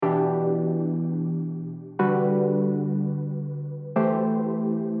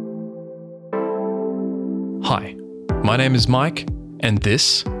My name is Mike, and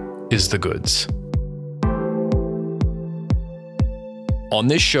this is The Goods. On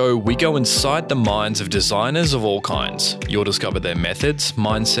this show, we go inside the minds of designers of all kinds. You'll discover their methods,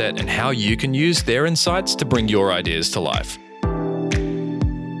 mindset, and how you can use their insights to bring your ideas to life.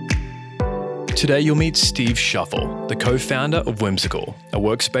 Today, you'll meet Steve Shuffle, the co-founder of Whimsical, a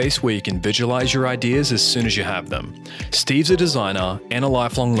workspace where you can visualize your ideas as soon as you have them. Steve's a designer and a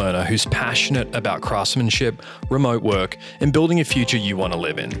lifelong learner who's passionate about craftsmanship, remote work, and building a future you want to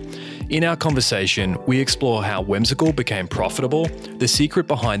live in. In our conversation, we explore how Whimsical became profitable, the secret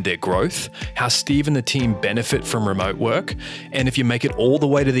behind their growth, how Steve and the team benefit from remote work, and if you make it all the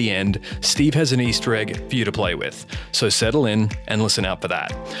way to the end, Steve has an Easter egg for you to play with. So settle in and listen out for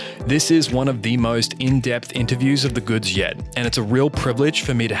that. This is one of the most in-depth interviews of The Goods yet, and it's a real privilege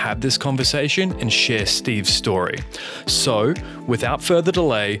for me to have this conversation and share Steve's story. So, without further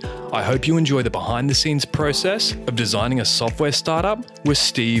delay, I hope you enjoy the behind-the-scenes process of designing a software startup with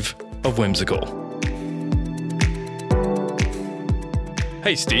Steve of Whimsical.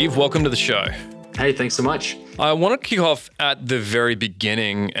 Hey Steve, welcome to the show. Hey, thanks so much. I want to kick off at the very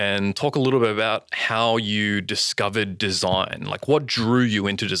beginning and talk a little bit about how you discovered design. Like, what drew you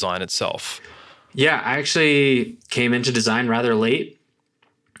into design itself? Yeah, I actually came into design rather late,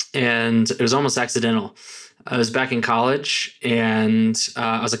 and it was almost accidental. I was back in college, and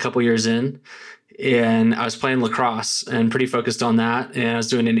I was a couple years in, and I was playing lacrosse and pretty focused on that. And I was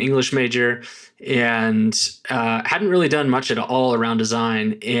doing an English major and hadn't really done much at all around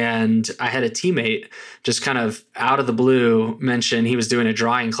design. And I had a teammate just kind of out of the blue mention he was doing a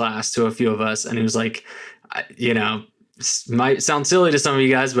drawing class to a few of us. And he was like, might sound silly to some of you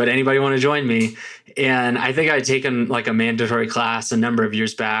guys, but anybody want to join me? And I think I'd taken like a mandatory class a number of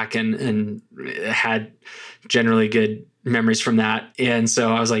years back and had generally good memories from that. And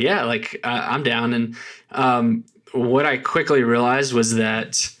so I was like, yeah, I'm down. And what I quickly realized was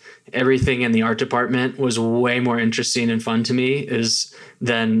that everything in the art department was way more interesting and fun to me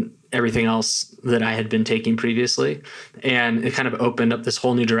than everything else that I had been taking previously. And it kind of opened up this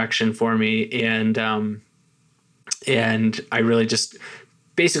whole new direction for me. And I really just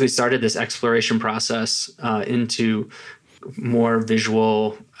basically started this exploration process into more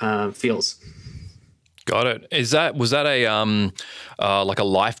visual fields. Got it. Was that a like a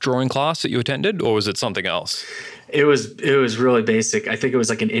life drawing class that you attended, or was it something else? It was really basic. I think it was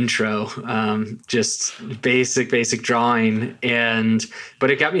like an intro, just basic drawing, but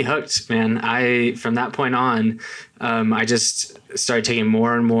it got me hooked, man. From that point on, I just started taking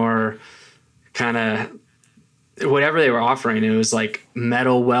more and more kind of whatever they were offering. It was like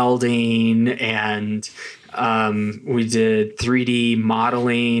metal welding, and we did 3D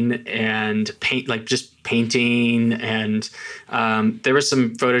modeling and painting, and there was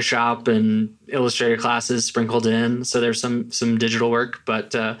some Photoshop and Illustrator classes sprinkled in. So there's some digital work,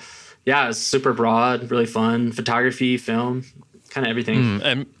 but yeah, it's super broad, really fun. Photography, film, kind of everything.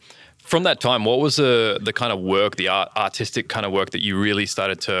 And from that time, what was the kind of work, the artistic kind of work that you really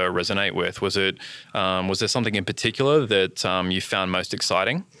started to resonate with? Was there something in particular that you found most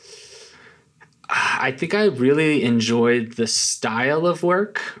exciting? I think I really enjoyed the style of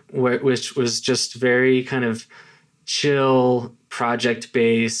work, which was just very kind of chill,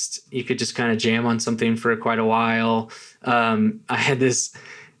 project-based. You could just kind of jam on something for quite a while. I had this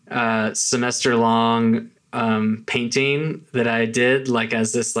semester-long painting that I did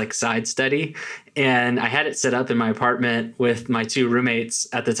as this side study, and I had it set up in my apartment with my two roommates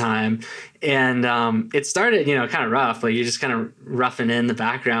at the time. And it started, kind of rough. You're just kind of roughing in the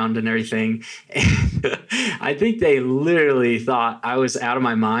background and everything. And I think they literally thought I was out of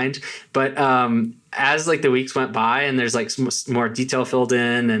my mind. But as the weeks went by and there's some more detail filled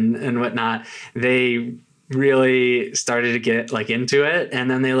in and whatnot, they really started to get into it. And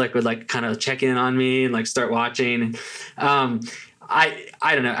then they would kind of check in on me and start watching. I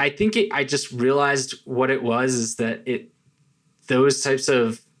don't know. I think I just realized what it was is that those types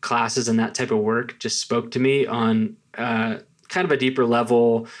of classes and that type of work just spoke to me on kind of a deeper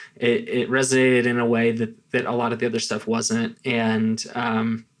level. It resonated in a way that a lot of the other stuff wasn't. And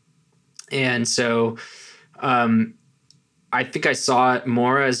so I think I saw it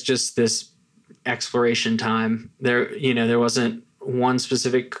more as just this exploration time. There wasn't one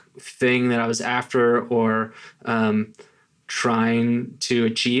specific thing that I was after or trying to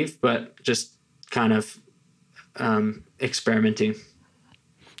achieve, but just kind of experimenting.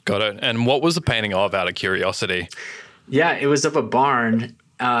 Got it. And what was the painting of, out of curiosity? Yeah, it was of a barn.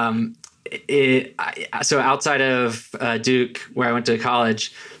 So outside of Duke, where I went to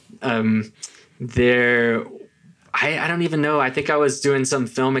college, there I don't even know. I think I was doing some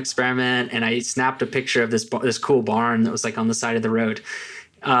film experiment and I snapped a picture of this cool barn that was like on the side of the road.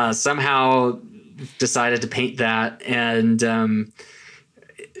 Somehow decided to paint that, and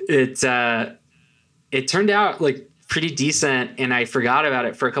it turned out like pretty decent, and I forgot about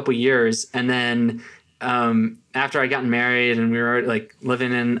it for a couple years. And then after I gotten married and we were like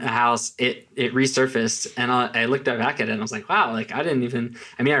living in a house, it resurfaced, and I looked back at it and I was like, wow, like I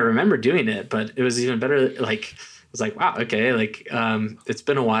remember doing it, but it was even better. Like I was like, wow, okay, like it's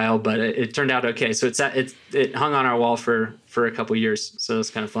been a while, but it turned out okay. So it hung on our wall for a couple years, so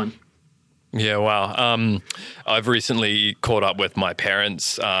it's kind of fun. Yeah, wow. I've recently caught up with my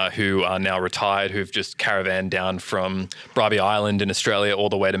parents who are now retired, who've just caravanned down from Bribie Island in Australia all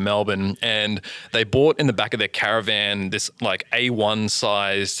the way to Melbourne. And they bought in the back of their caravan this like A1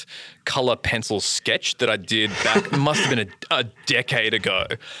 sized color pencil sketch that I did back, it must have been a decade ago.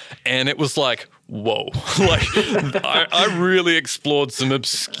 And it was like, whoa, like I really explored some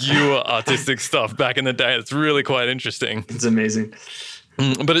obscure artistic stuff back in the day. It's really quite interesting. It's amazing.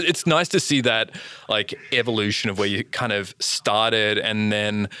 But it's nice to see that like evolution of where you kind of started and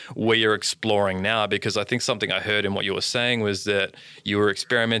then where you're exploring now, because I think something I heard in what you were saying was that you were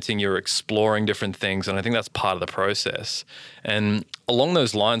experimenting, you were exploring different things, and I think that's part of the process. And along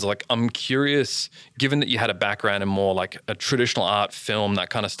those lines, like I'm curious, given that you had a background in more like a traditional art, film, that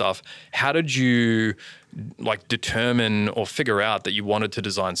kind of stuff, how did you like determine or figure out that you wanted to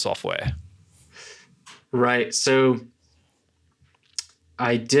design software? Right. So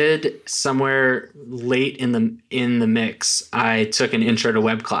I did somewhere late in the mix. I took an intro to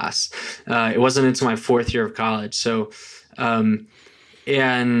web class. It wasn't until my fourth year of college. So,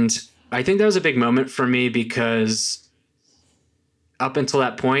 and I think that was a big moment for me because up until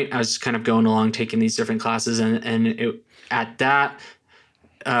that point, I was kind of going along, taking these different classes, and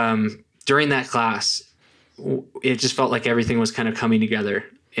during that class, it just felt like everything was kind of coming together.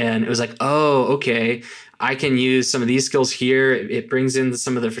 And it was like, oh, okay, I can use some of these skills here. It brings in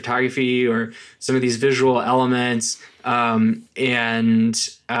some of the photography or some of these visual elements. So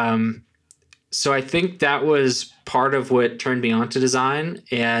I think that was part of what turned me on to design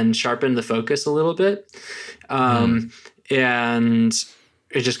and sharpened the focus a little bit. And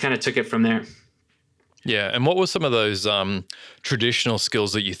it just kind of took it from there. Yeah. And what were some of those traditional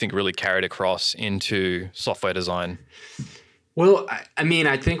skills that you think really carried across into software design? Well, I mean,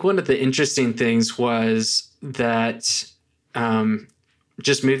 I think one of the interesting things was that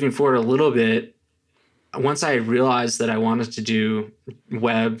just moving forward a little bit, once I realized that I wanted to do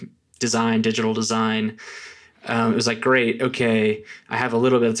web design, digital design, it was like, great, okay, I have a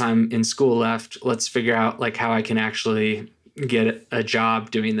little bit of time in school left. Let's figure out like how I can actually get a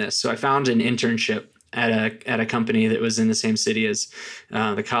job doing this. So I found an internship at a company that was in the same city as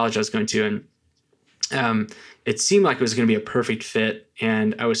the college I was going to, and it seemed like it was going to be a perfect fit,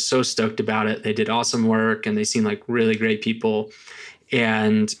 and I was so stoked about it. They did awesome work, and they seemed like really great people.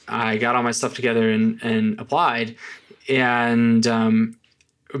 And I got all my stuff together and applied. And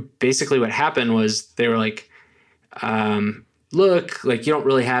basically what happened was they were like, look, like you don't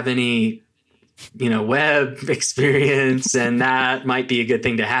really have any, web experience, and that might be a good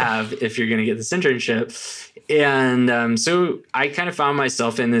thing to have if you're going to get this internship. And so I kind of found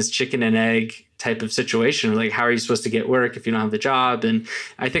myself in this chicken and egg type of situation. Like, how are you supposed to get work if you don't have the job? And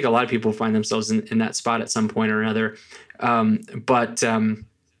I think a lot of people find themselves in that spot at some point or another. But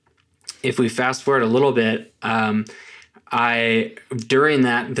if we fast forward a little bit, during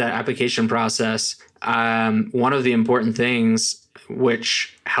that application process, one of the important things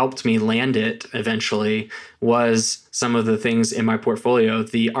which helped me land it eventually was some of the things in my portfolio,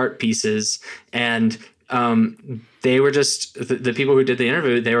 the art pieces. And they were just the people who did the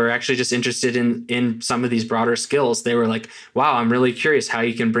interview. They were actually just interested in some of these broader skills. They were like, wow, I'm really curious how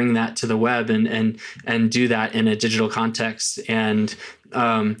you can bring that to the web and do that in a digital context. And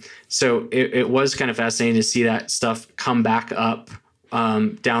so it was kind of fascinating to see that stuff come back up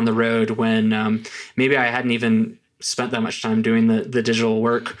down the road when maybe I hadn't even spent that much time doing the digital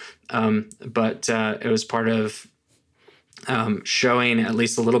work. But it was part of showing at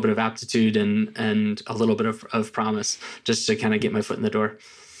least a little bit of aptitude and a little bit of promise, just to kind of get my foot in the door.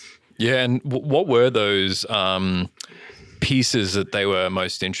 Yeah. And what were those pieces that they were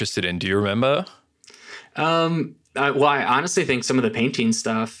most interested in? Do you remember? Well, I honestly think some of the painting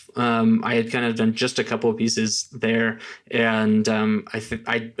stuff, I had kind of done just a couple of pieces there. And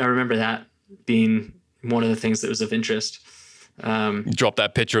I remember that being one of the things that was of interest. Drop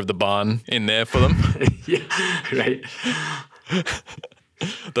that picture of the barn in there for them. Yeah, right.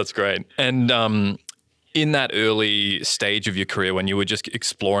 That's great. And in that early stage of your career when you were just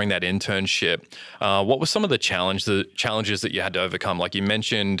exploring that internship, what were some of the challenges that you had to overcome? Like you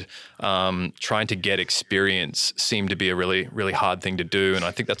mentioned, trying to get experience seemed to be a really, really hard thing to do. And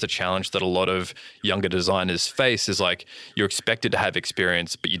I think that's a challenge that a lot of younger designers face is like you're expected to have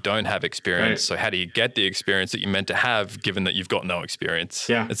experience, but you don't have experience. Right. So how do you get the experience that you meant to have given that you've got no experience?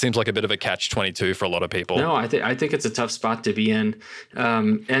 Yeah. It seems like a bit of a catch-22 for a lot of people. No, I think it's a tough spot to be in.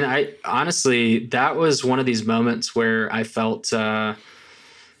 And I honestly, that was one of these moments where I felt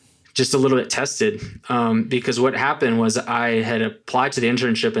just a little bit tested, because what happened was I had applied to the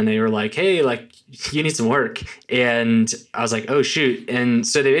internship and they were like, hey, like you need some work. And I was like, oh shoot. And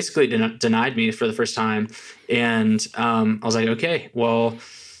so they basically denied me for the first time. And I was like, okay, well,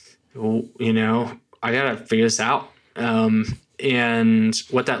 you know, I got to figure this out. And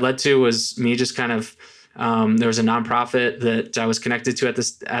what that led to was me just kind of, there was a nonprofit that I was connected to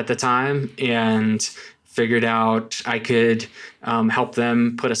at the time, and figured out I could help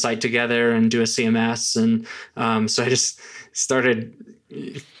them put a site together and do a CMS. And so I just started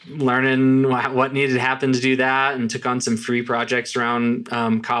learning what needed to happen to do that, and took on some free projects around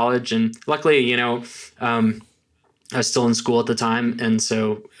college. And luckily, you know, I was still in school at the time, and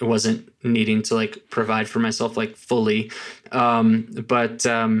so it wasn't needing to like provide for myself like fully.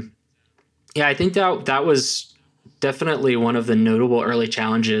 Yeah, I think that was definitely one of the notable early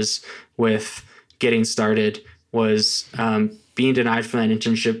challenges with getting started was being denied from that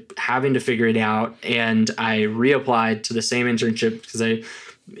internship, having to figure it out. And I reapplied to the same internship because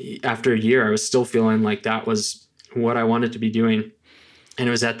after a year, I was still feeling like that was what I wanted to be doing. And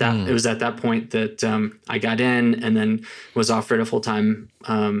it was at that point that I got in, and then was offered a full-time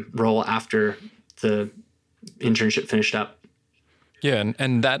role after the internship finished up. Yeah,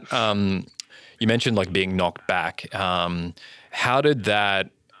 and that you mentioned like being knocked back. How did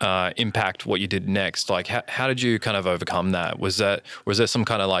that impact what you did next? Like, how did you kind of overcome that? Was there some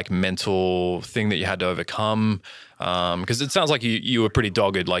kind of like mental thing that you had to overcome? Because it sounds like you were pretty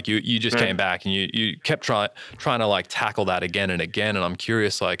dogged. Like you just came back and you kept trying to like tackle that again and again. And I'm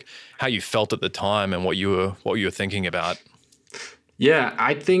curious, like how you felt at the time and what you were thinking about. Yeah,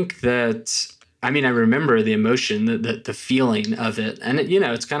 I think that. I mean, I remember the emotion, the feeling of it, and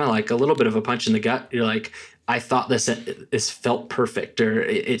it's kind of like a little bit of a punch in the gut. You're like, I thought this felt perfect, or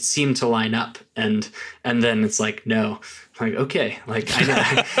it seemed to line up, and then it's like, no, like okay, like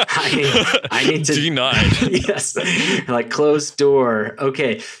I need to denied. Yes, like closed door.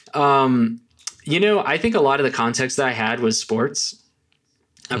 Okay, I think a lot of the context that I had was sports.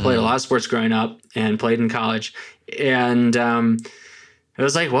 I played a lot of sports growing up and played in college, and it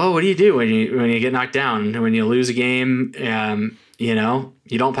was like, well, what do you do when you get knocked down? When you lose a game, you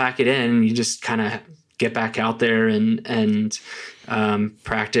don't pack it in. You just kind of get back out there and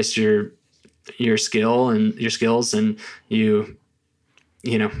practice your skill and your skills, and you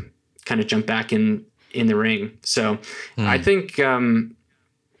kind of jump back in the ring. So I think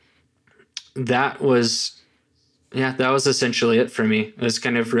that was essentially it for me. It was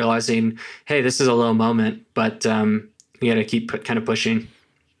kind of realizing, hey, this is a low moment, but you got to keep kind of pushing.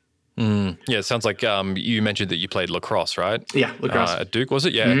 Yeah, it sounds like you mentioned that you played lacrosse, right? Yeah, lacrosse. At Duke, was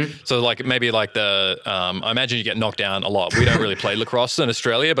it? Yeah. Mm-hmm. So like maybe like I imagine you get knocked down a lot. We don't really play lacrosse in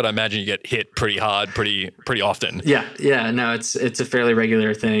Australia, but I imagine you get hit pretty hard, pretty often. Yeah. No, it's a fairly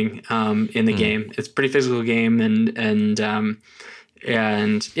regular thing in the game. It's a pretty physical game, and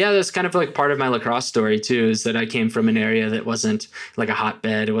yeah, that's kind of like part of my lacrosse story too, is that I came from an area that wasn't like a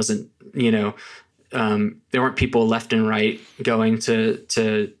hotbed. It wasn't, there weren't people left and right going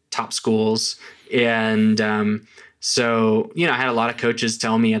to top schools. And so, I had a lot of coaches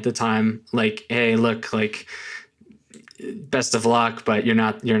tell me at the time, like, hey, look, like, best of luck, but you're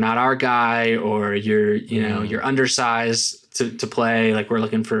not our guy, or you're undersized to play. Like, we're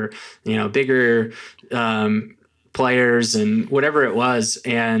looking for, bigger players and whatever it was.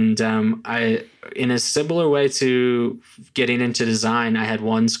 And I, in a similar way to getting into design, I had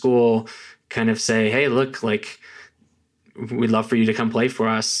one school kind of say, hey, look, like, we'd love for you to come play for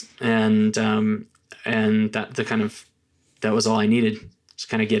us. And that was all I needed. Just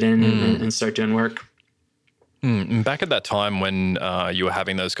kind of get in and start doing work. And back at that time when you were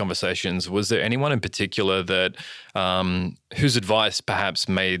having those conversations, was there anyone in particular that whose advice perhaps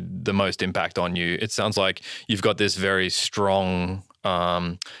made the most impact on you? It sounds like you've got this very strong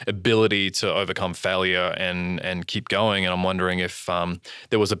ability to overcome failure and keep going. And I'm wondering if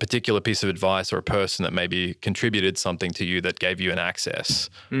there was a particular piece of advice or a person that maybe contributed something to you that gave you an access.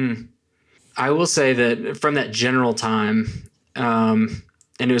 I will say that from that general time, and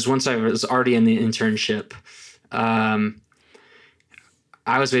it was once I was already in the internship, I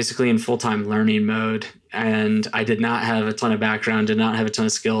was basically in full-time learning mode. and I did not have a ton of background, did not have a ton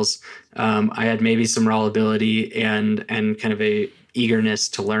of skills. I had maybe some raw ability and kind of a eagerness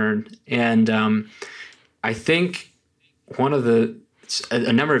to learn. And I think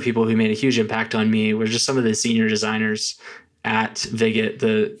a number of people who made a huge impact on me were just some of the senior designers at Viget,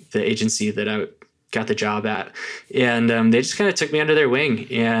 the agency that I got the job at. And they just kind of took me under their wing.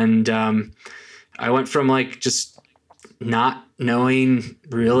 And I went from like just not knowing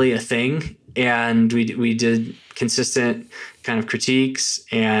really a thing, and we did consistent kind of critiques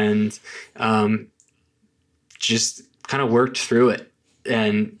and just kind of worked through it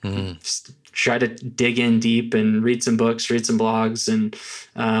and try to dig in deep and read some books, read some blogs, and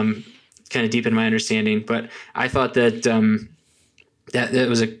kind of deepen my understanding. But I thought that that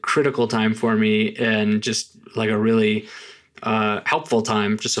was a critical time for me, and just like a really helpful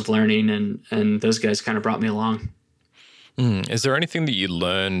time just of learning, and those guys kind of brought me along. Is there anything that you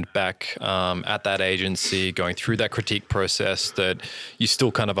learned back at that agency, going through that critique process, that you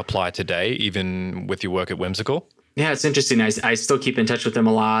still kind of apply today, even with your work at Whimsical? Yeah, it's interesting. I still keep in touch with them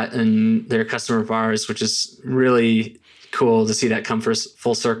a lot, and they're a customer of ours, which is really cool to see that come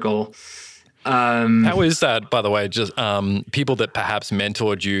full circle. How is that, by the way? Just people that perhaps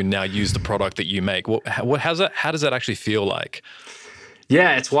mentored you now use the product that you make. How does that actually feel like?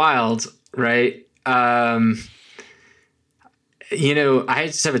 Yeah, it's wild, right? I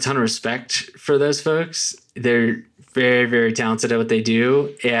just have a ton of respect for those folks. They're very, very talented at what they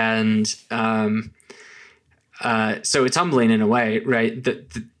do. And so it's humbling in a way, right?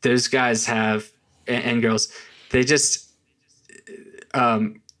 Those guys have, and girls, they just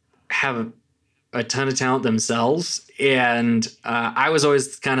have a ton of talent themselves. And I was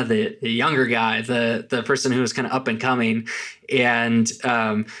always kind of the younger guy, the person who was kind of up and coming. And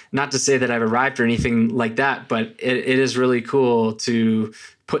not to say that I've arrived or anything like that, but it is really cool to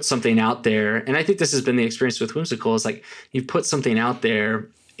put something out there. And I think this has been the experience with Whimsical, is like you put something out there,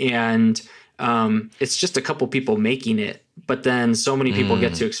 and it's just a couple people making it, but then so many people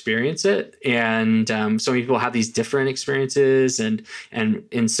get to experience it. And so many people have these different experiences and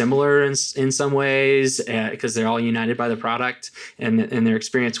similar in some ways, because they're all united by the product and their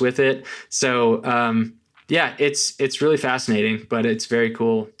experience with it. So yeah, it's really fascinating, but it's very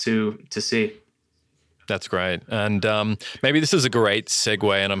cool to see. That's great. And maybe this is a great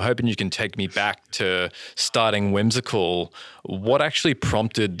segue, and I'm hoping you can take me back to starting Whimsical. What actually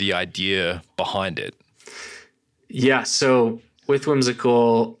prompted the idea behind it? Yeah, so with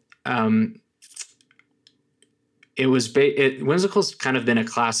Whimsical, Whimsical's kind of been a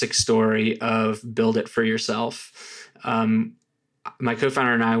classic story of build it for yourself. My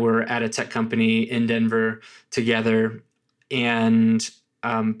co-founder and I were at a tech company in Denver together, and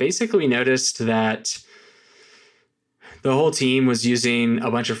basically we noticed that the whole team was using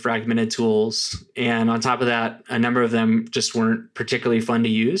a bunch of fragmented tools. And on top of that, a number of them just weren't particularly fun to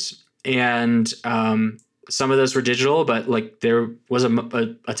use. And some of those were digital, but like there was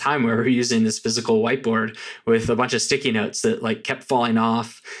a time where we were using this physical whiteboard with a bunch of sticky notes that like kept falling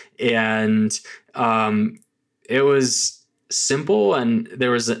off. And it was simple, and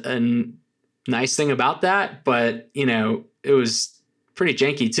there was a nice thing about that, but it was pretty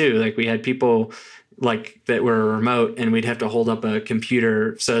janky too. Like we had people like that were remote, and we'd have to hold up a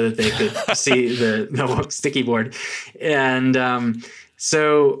computer so that they could see the sticky board. And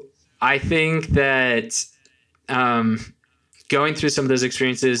so I think that going through some of those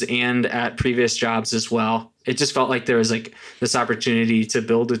experiences and at previous jobs as well, it just felt like there was like this opportunity to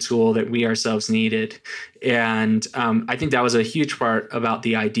build a tool that we ourselves needed. And I think that was a huge part about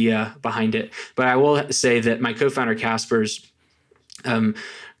the idea behind it. But I will say that my co-founder Casper's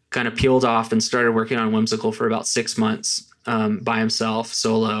kind of peeled off and started working on Whimsical for about 6 months by himself,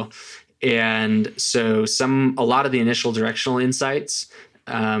 solo. And so a lot of the initial directional insights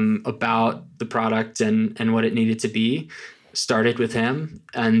about the product and what it needed to be started with him.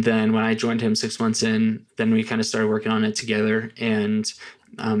 And then when I joined him 6 months in, then we kind of started working on it together and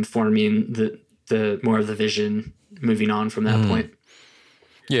forming the more of the vision moving on from that point.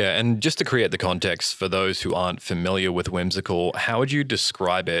 Yeah, and just to create the context for those who aren't familiar with Whimsical, how would you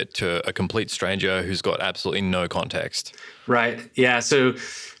describe it to a complete stranger who's got absolutely no context? Right. Yeah. So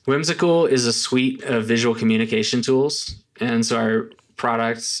Whimsical is a suite of visual communication tools. And so our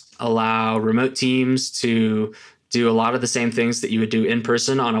products allow remote teams to do a lot of the same things that you would do in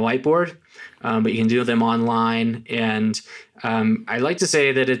person on a whiteboard, but you can do them online. And I like to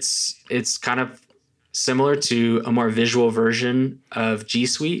say that it's kind of similar to a more visual version of G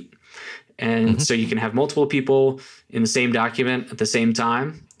Suite. And so you can have multiple people in the same document at the same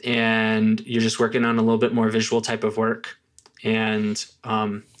time, and you're just working on a little bit more visual type of work. And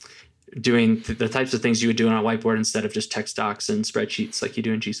doing the types of things you would do on a whiteboard instead of just text docs and spreadsheets like you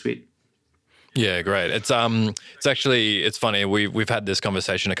do in G Suite. Yeah, great. It's funny. We've had this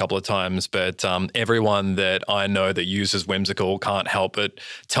conversation a couple of times, but everyone that I know that uses Whimsical can't help but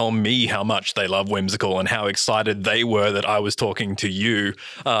tell me how much they love Whimsical and how excited they were that I was talking to you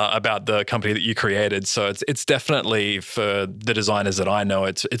about the company that you created. So it's definitely, for the designers that I know,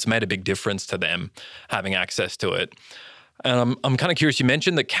 it's made a big difference to them having access to it. And I'm kind of curious, you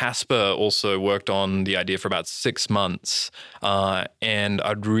mentioned that Casper also worked on the idea for about 6 months. And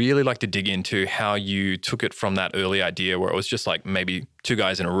I'd really like to dig into how you took it from that early idea where it was just like maybe 2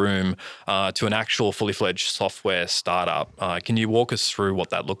 guys in a room to an actual fully fledged software startup. Can you walk us through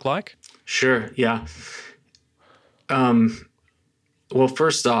what that looked like? Sure. Yeah. Well,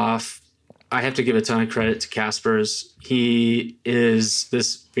 first off, I have to give a ton of credit to Casper's. He is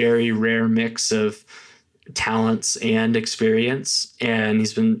this very rare mix of talents and experience, and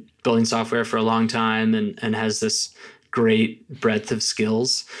he's been building software for a long time and has this great breadth of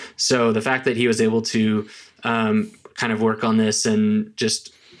skills. So the fact that he was able to kind of work on this and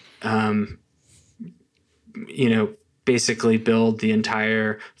just basically build the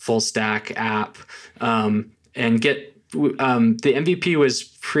entire full stack app and get the MVP was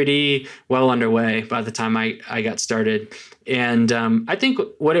pretty well underway by the time I got started. And I think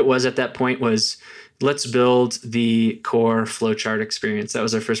what it was at that point was, let's build the core flowchart experience. That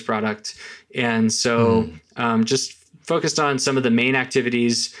was our first product. And so just focused on some of the main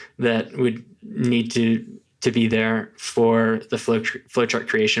activities that would need to be there for the flowchart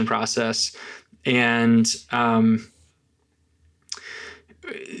creation process. And,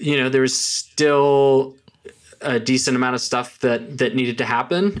 there was still a decent amount of stuff that needed to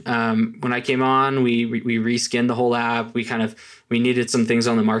happen. When I came on, we reskinned the whole app. We needed some things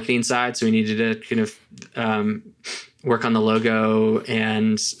on the marketing side. So we needed to kind of work on the logo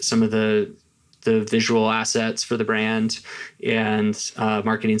and some of the visual assets for the brand and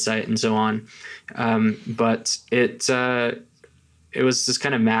marketing site and so on. But it was this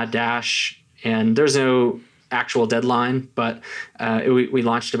kind of mad dash, and there's no actual deadline, but we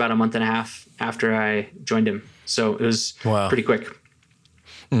launched about a month and a half after I joined him. So it was pretty quick.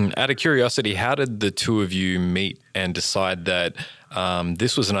 Out of curiosity, how did the two of you meet and decide that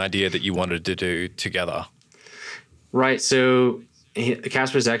this was an idea that you wanted to do together? Right. So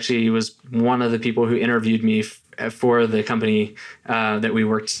Casper's actually was one of the people who interviewed me for the company that we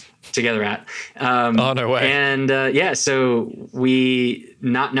worked together at. Oh, no way. And so we,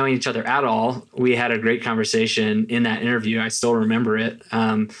 not knowing each other at all, we had a great conversation in that interview. I still remember it.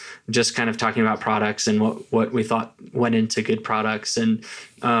 Just kind of talking about products and what we thought went into good products. And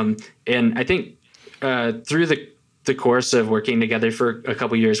I think through the course of working together for a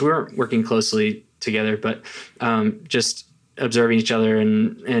couple of years, we weren't working closely together, but just observing each other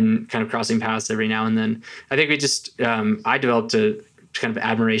and kind of crossing paths every now and then. I think we just, I developed a kind of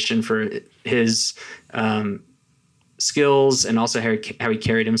admiration for his skills and also how he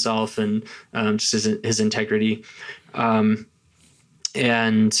carried himself and just his integrity. So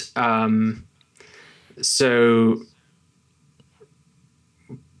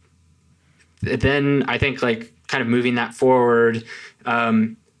then I think like kind of moving that forward,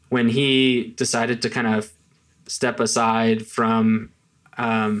 when he decided to kind of step aside from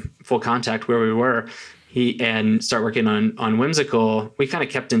Full Contact where we were, and start working on Whimsical, we kind of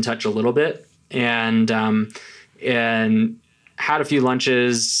kept in touch a little bit and had a few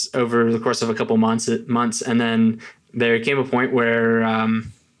lunches over the course of a couple months. And then there came a point where,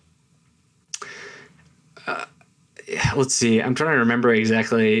 let's see, I'm trying to remember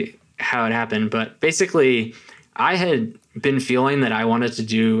exactly how it happened, but basically I had been feeling that I wanted to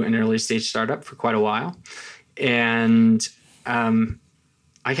do an early stage startup for quite a while. And,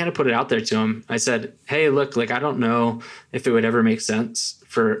 I kind of put it out there to him. I said, hey, look, like, I don't know if it would ever make sense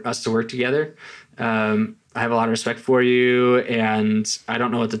for us to work together. I have a lot of respect for you, and I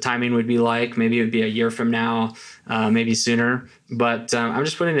don't know what the timing would be like. Maybe it would be a year from now, maybe sooner. But I'm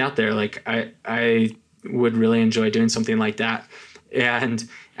just putting it out there. Like, I would really enjoy doing something like that. And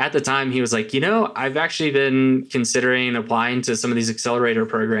at the time, he was like, I've actually been considering applying to some of these accelerator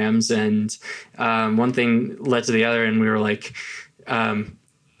programs. And one thing led to the other, and we were like,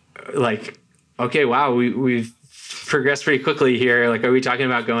 okay, wow, we've progressed pretty quickly here. Like, are we talking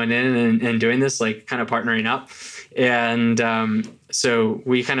about going in and doing this, like kind of partnering up? And so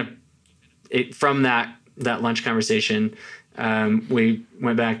we kind of, from that lunch conversation, we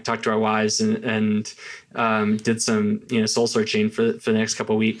went back, talked to our wives and did some, soul searching for the next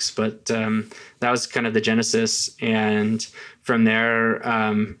couple of weeks. But that was kind of the genesis. And from there,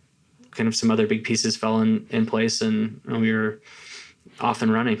 kind of some other big pieces fell in place, and we were off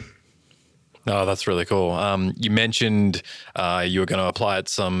and running. Oh, that's really cool. You mentioned you were going to apply at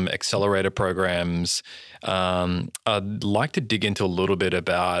some accelerator programs. I'd like to dig into a little bit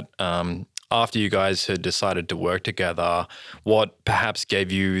about after you guys had decided to work together, what perhaps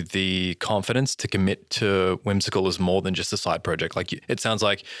gave you the confidence to commit to Whimsical as more than just a side project? Like it sounds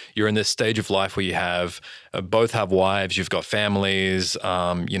like you're in this stage of life where you have both have wives, you've got families.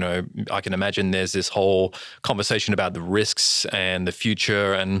 I can imagine there's this whole conversation about the risks and the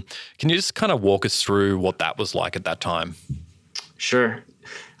future. And can you just kind of walk us through what that was like at that time? Sure.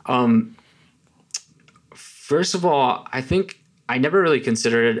 First of all, I think I never really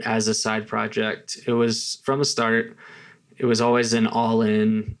considered it as a side project. It was from the start, it was always an all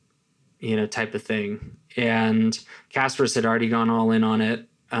in, type of thing. And Casper's had already gone all in on it,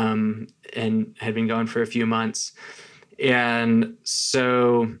 and had been going for a few months. And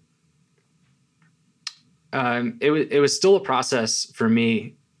so it was still a process for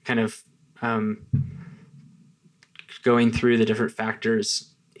me, kind of going through the different factors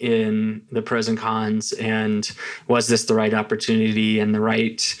in the pros and cons, and was this the right opportunity and the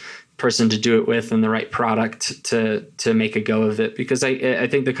right person to do it with and the right product to make a go of it. Because I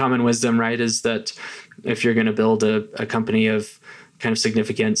think the common wisdom, right, is that if you're going to build a company of kind of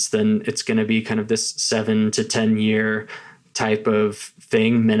significance, then it's going to be kind of this 7 to 10 year type of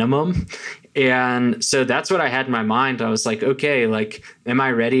thing minimum. And so that's what I had in my mind. I was like, okay, like, am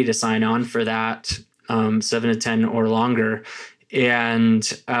I ready to sign on for that 7 to 10 or longer? And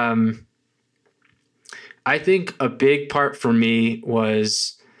I think a big part for me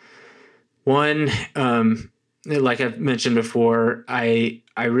was one, like I've mentioned before, I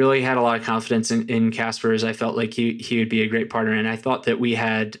really had a lot of confidence in Casper's. I felt like he would be a great partner, and I thought that we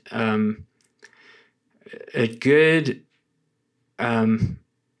had a good, we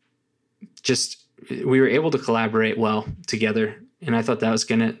were able to collaborate well together, and I thought that was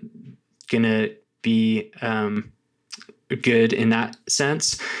gonna be good in that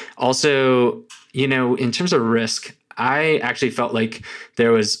sense. Also, in terms of risk, I actually felt like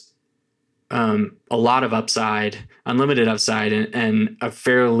there was a lot of upside, unlimited upside, and a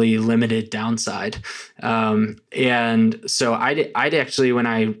fairly limited downside. And so I'd actually, when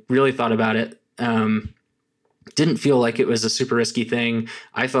I really thought about it, didn't feel like it was a super risky thing.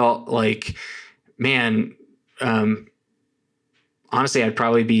 I felt like, man, honestly, I'd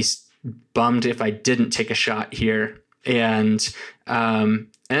probably be bummed if I didn't take a shot here. And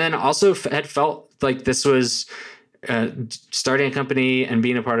then also had felt like this was starting a company and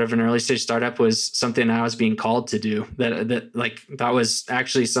being a part of an early stage startup was something I was being called to do. That was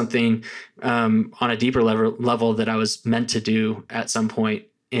actually something on a deeper level that I was meant to do at some point.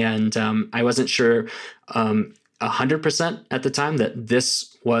 And I wasn't sure 100% at the time that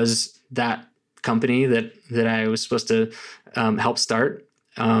this was that company that I was supposed to help start.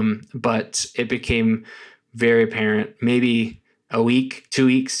 But it became very apparent maybe a week, 2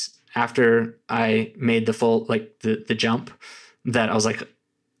 weeks after I made the full, like the jump, that I was like,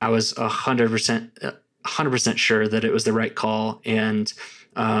 I was 100% sure that it was the right call, and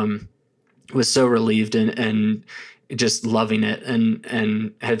was so relieved and just loving it,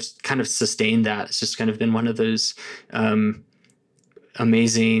 and have kind of sustained that. It's just kind of been one of those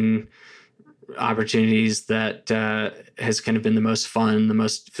amazing opportunities that has kind of been the most fun, the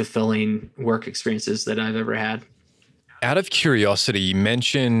most fulfilling work experiences that I've ever had. Out of curiosity, you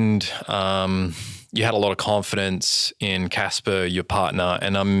mentioned you had a lot of confidence in Casper, your partner,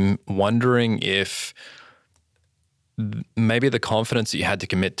 and I'm wondering if maybe the confidence that you had to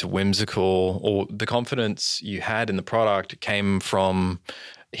commit to Whimsical, or the confidence you had in the product, came from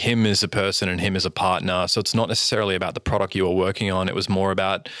him as a person and him as a partner. So it's not necessarily about the product you were working on. It was more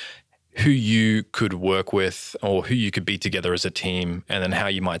about who you could work with or who you could be together as a team, and then how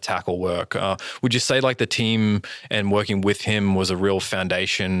you might tackle work. Would you say like the team and working with him was a real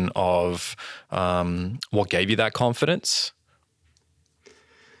foundation of what gave you that confidence?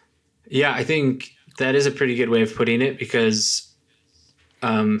 Yeah, I think that is a pretty good way of putting it, because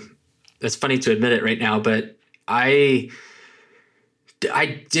it's funny to admit it right now, but I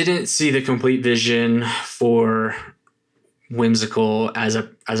didn't see the complete vision for Whimsical as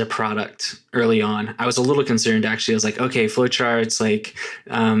a product early on. I was a little concerned, actually. I was like, okay, flowcharts, like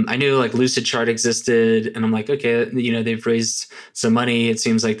I knew like Lucidchart existed, and I'm like, okay, they've raised some money. It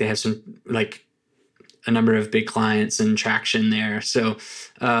seems like they have some, like, a number of big clients and traction there. So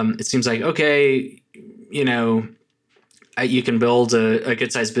it seems like, okay, you can build a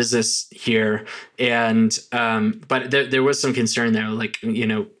good sized business here. And but there was some concern there, like,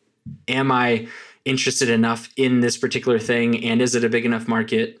 am I interested enough in this particular thing, and is it a big enough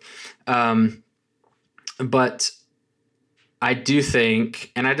market? But I do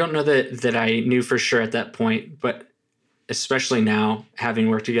think, and I don't know that I knew for sure at that point, but especially now, having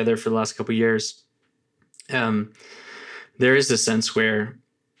worked together for the last couple of years, there is a sense where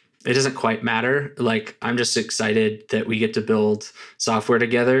it doesn't quite matter. Like, I'm just excited that we get to build software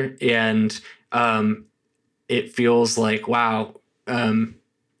together, and it feels like, wow,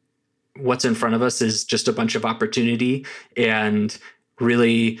 what's in front of us is just a bunch of opportunity and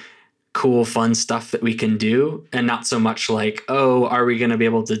really cool, fun stuff that we can do, and not so much like, oh, are we going to be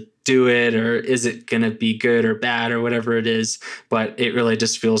able to do it, or is it going to be good or bad, or whatever it is. But it really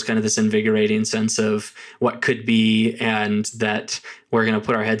just feels kind of this invigorating sense of what could be, and that we're going to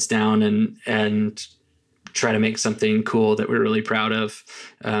put our heads down and try to make something cool that we're really proud of.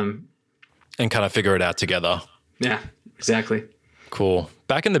 And kind of figure it out together. Yeah, exactly. Cool.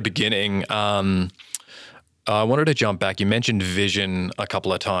 Back in the beginning, I wanted to jump back. You mentioned vision a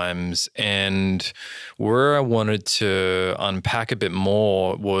couple of times, and where I wanted to unpack a bit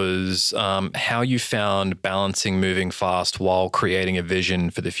more was how you found balancing moving fast while creating a vision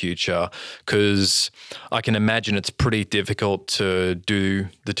for the future. Because I can imagine it's pretty difficult to do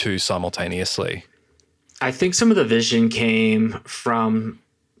the two simultaneously. I think some of the vision came from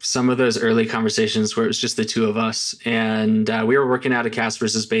some of those early conversations where it was just the two of us, and we were working out of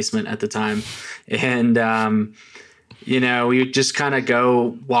Casper's basement at the time. And, we would just kind of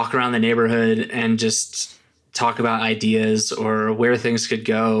go walk around the neighborhood and just talk about ideas or where things could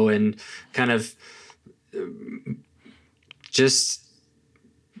go, and kind of just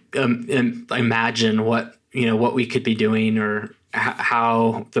imagine what we could be doing, or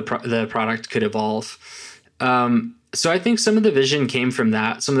how the product could evolve. So I think some of the vision came from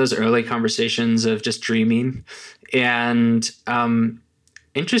that, some of those early conversations of just dreaming. And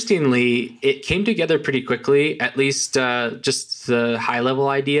interestingly, it came together pretty quickly, at least just the high level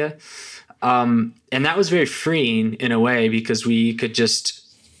idea. And that was very freeing in a way, because we could just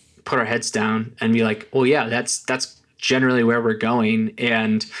put our heads down and be like, well, yeah, that's generally where we're going,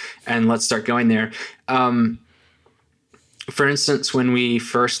 and let's start going there. For instance, when we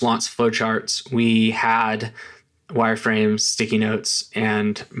first launched flowcharts, we had wireframes, sticky notes,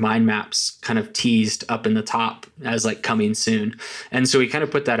 and mind maps kind of teased up in the top as like coming soon. And so we kind of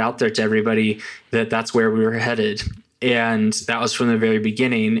put that out there to everybody that that's where we were headed. And that was from the very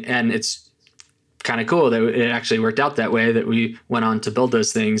beginning. And it's kind of cool that it actually worked out that way, that we went on to build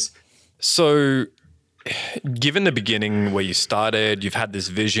those things. So given the beginning where you started, you've had this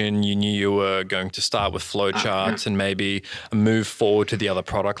vision, you knew you were going to start with flowcharts and maybe move forward to the other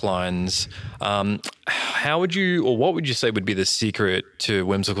product lines. How would you, or what would you say would be the secret to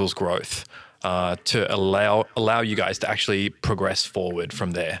Whimsical's growth to allow you guys to actually progress forward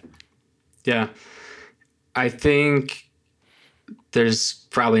from there? Yeah, I think there's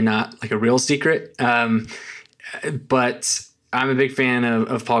probably not like a real secret, but I'm a big fan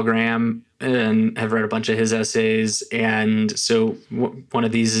of Paul Graham, and have read a bunch of his essays. And so one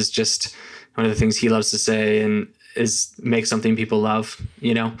of these is just one of the things he loves to say, and is make something people love,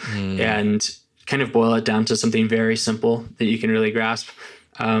 and kind of boil it down to something very simple that you can really grasp.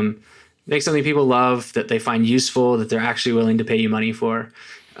 Make something people love, that they find useful, that they're actually willing to pay you money for.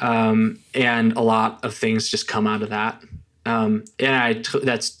 And a lot of things just come out of that. And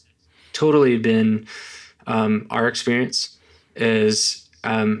that's totally been our experience, is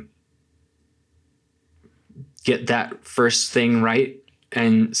get that first thing right,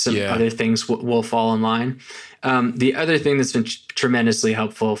 and some other things will fall in line. The other thing that's been tremendously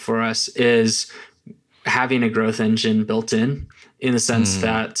helpful for us is having a growth engine built in the sense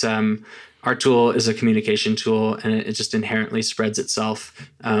that our tool is a communication tool, and it just inherently spreads itself.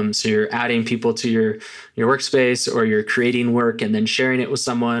 So you're adding people to your workspace, or you're creating work and then sharing it with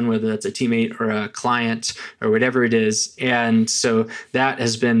someone, whether that's a teammate or a client or whatever it is. And so that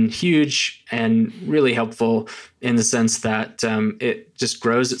has been huge and really helpful in the sense that it just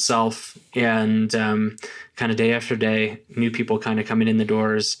grows itself, and kind of day after day, new people kind of coming in the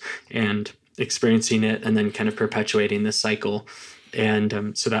doors and experiencing it, and then kind of perpetuating this cycle.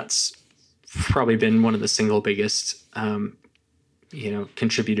 And so that's probably been one of the single biggest,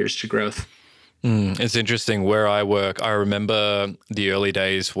 contributors to growth. It's interesting where I work. I remember the early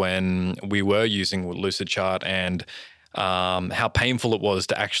days when we were using Lucidchart, and how painful it was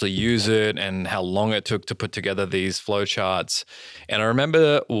to actually use it, and how long it took to put together these flowcharts. And I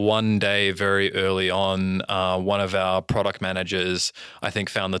remember one day very early on, one of our product managers, I think,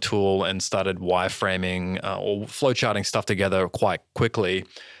 found the tool and started wireframing or flowcharting stuff together quite quickly.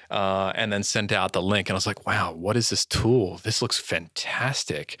 and then sent out the link. And I was like, wow, what is this tool? This looks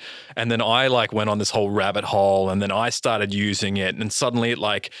fantastic. And then I like went on this whole rabbit hole, and then I started using it, and suddenly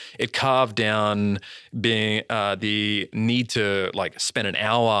it carved down being the need to like spend an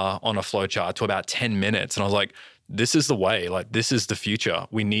hour on a flowchart to about 10 minutes. And I was like, this is the way, like this is the future.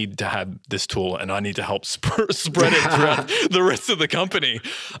 We need to have this tool, and I need to help spread it throughout the rest of the company.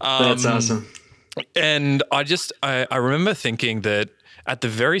 That's awesome. And I remember thinking that at the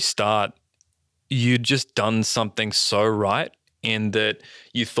very start, you'd just done something so right, in that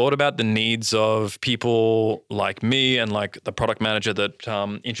you thought about the needs of people like me and like the product manager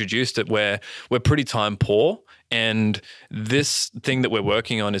that introduced it, where we're pretty time poor. And this thing that we're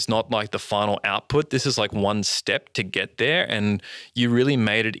working on is not like the final output. This is like one step to get there. And you really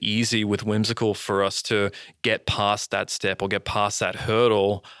made it easy with Whimsical for us to get past that step or get past that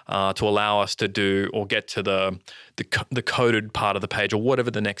hurdle to allow us to do or get to the coded part of the page or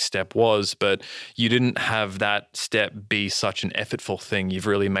whatever the next step was. But you didn't have that step be such an effortful thing. You've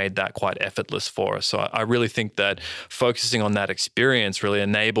really made that quite effortless for us. So I really think that focusing on that experience really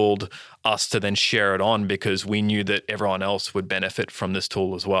enabled us to then share it on, because we knew that everyone else would benefit from this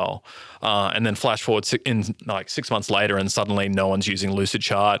tool as well. And then flash forward in like 6 months later, and suddenly no one's using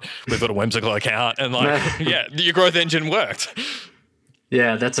Lucidchart. We've got a Whimsical account, and like, yeah, your growth engine worked.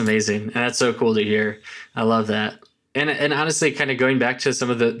 Yeah, that's amazing. And that's so cool to hear. I love that. And honestly, kind of going back to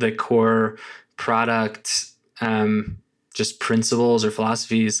some of the core product just principles or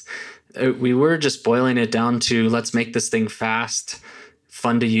philosophies, we were just boiling it down to, let's make this thing fast,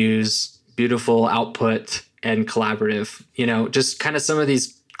 fun to use, beautiful output, and collaborative. You know, just kind of some of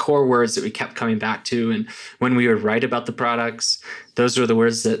these core words that we kept coming back to. And when we would write about the products, those were the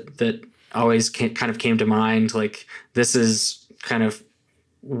words that always kind of came to mind. Like, this is kind of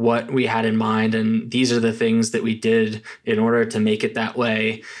what we had in mind, and these are the things that we did in order to make it that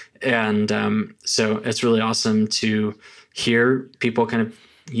way. And so it's really awesome to hear people kind of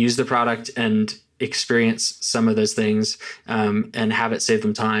use the product and experience some of those things and have it save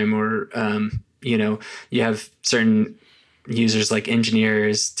them time. Or, you know, you have certain users like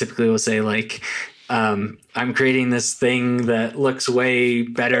engineers typically will say like, I'm creating this thing that looks way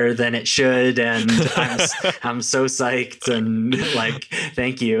better than it should, and I'm so psyched, and like,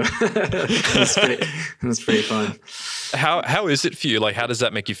 thank you. It's pretty fun. How is it for you? Like, how does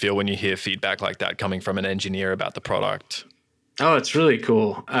that make you feel when you hear feedback like that coming from an engineer about the product? Oh, it's really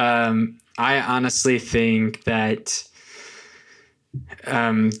cool. I honestly think that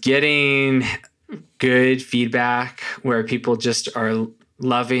getting good feedback where people just are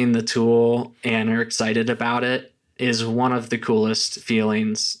loving the tool and are excited about it is one of the coolest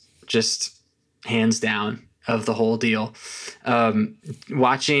feelings, just hands down, of the whole deal.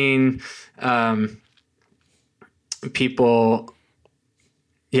 Watching people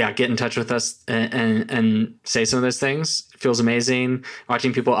get in touch with us and say some of those things feels amazing.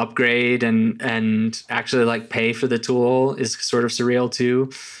 Watching people upgrade and actually like pay for the tool is sort of surreal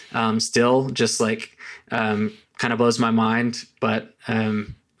too. Still just like kind of blows my mind, but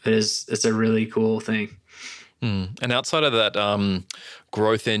it's a really cool thing. And outside of that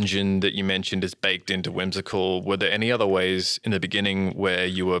growth engine that you mentioned is baked into Whimsical, were there any other ways in the beginning where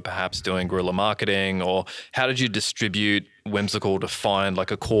you were perhaps doing guerrilla marketing, or how did you distribute Whimsical to find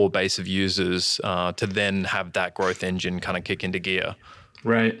like a core base of users to then have that growth engine kind of kick into gear?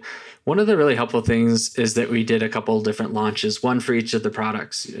 Right. One of the really helpful things is that we did a couple of different launches, one for each of the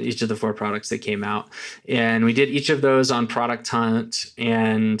products, each of the 4 products that came out. And we did each of those on Product Hunt,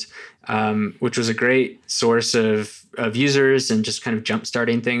 and which was a great source of users and just kind of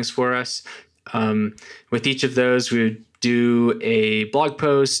jump-starting things for us. With each of those, we would do a blog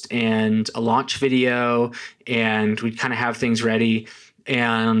post and a launch video, and we'd kind of have things ready.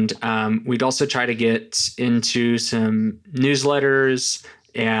 And we'd also try to get into some newsletters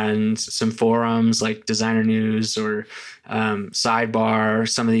and some forums like Designer News or Sidebar,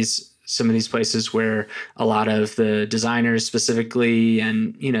 some of these places where a lot of the designers specifically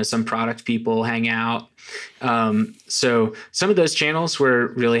and, you know, some product people hang out. So some of those channels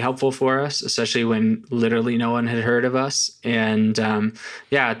were really helpful for us, especially when literally no one had heard of us. And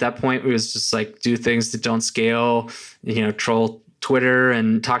at that point, it was just like do things that don't scale, you know, troll Twitter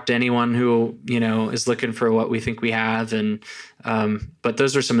and talk to anyone who, you know, is looking for what we think we have. And but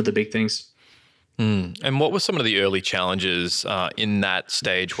those are some of the big things. And what were some of the early challenges in that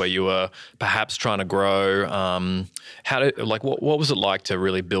stage where you were perhaps trying to grow? What was it like to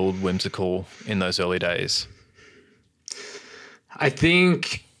really build Whimsical in those early days? I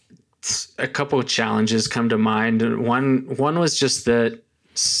think a couple of challenges come to mind. One was just that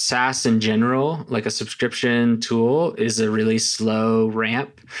SaaS in general, like a subscription tool, is a really slow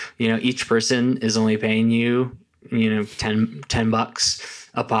ramp. Each person is only paying you, 10 bucks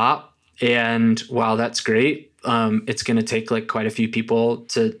a pop. And while that's great, it's going to take like quite a few people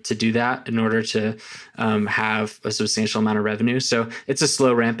to do that in order to have a substantial amount of revenue. So it's a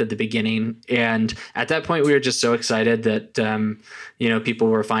slow ramp at the beginning. And at that point, we were just so excited that, people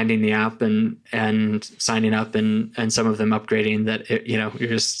were finding the app and signing up and some of them upgrading that, you're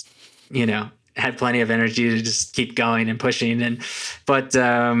just, had plenty of energy to just keep going and pushing. But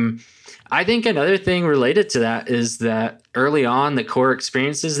I think another thing related to that is that early on, the core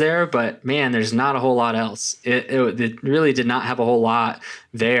experience is there, but man, there's not a whole lot else. It really did not have a whole lot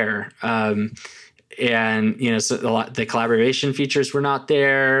there. So the collaboration features were not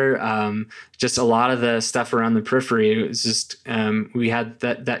there. Just a lot of the stuff around the periphery, it was just, we had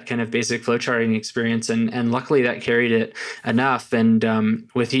that kind of basic flowcharting experience, and luckily that carried it enough. And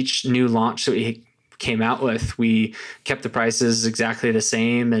with each new launch that we came out with, we kept the prices exactly the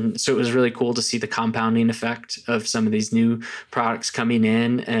same. And so it was really cool to see the compounding effect of some of these new products coming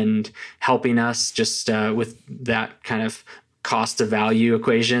in and helping us just with that kind of cost to value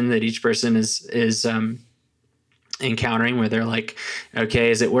equation that each person is encountering, where they're like, okay,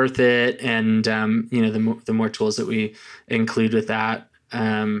 is it worth it? And the more tools that we include with that,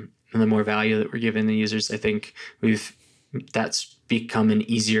 and the more value that we're giving the users, I think that's become an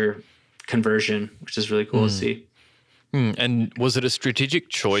easier conversion, which is really cool to see. And was it a strategic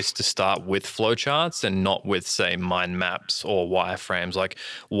choice to start with flowcharts and not with, say, mind maps or wireframes? Like,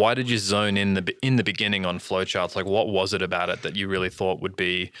 why did you zone in the beginning on flowcharts? Like, what was it about it that you really thought would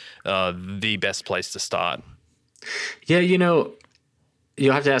be the best place to start? Yeah, you'll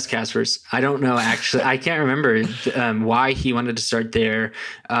have to ask Casper's. I don't know, actually. I can't remember why he wanted to start there.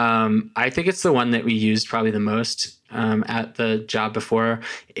 I think it's the one that we used probably the most at the job before.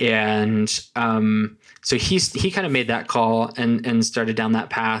 And so he kind of made that call and started down that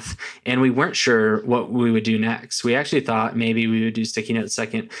path. And we weren't sure what we would do next. We actually thought maybe we would do sticky notes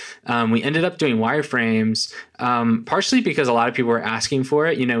second. We ended up doing wireframes, partially because a lot of people were asking for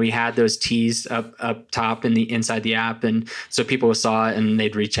it. We had those tees up top inside the app. And so people saw it and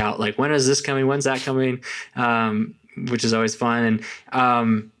they'd reach out like, when is this coming? When's that coming? Which is always fun.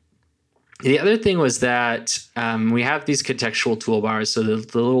 And the other thing was that we have these contextual toolbars, so the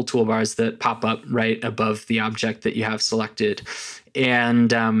little toolbars that pop up right above the object that you have selected.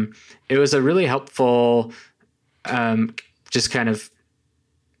 And it was a really helpful just kind of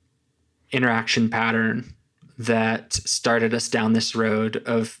interaction pattern that started us down this road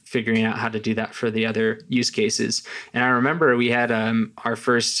of figuring out how to do that for the other use cases. And I remember we had our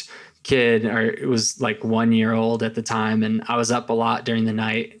first kid, or it was like 1 year old at the time, and I was up a lot during the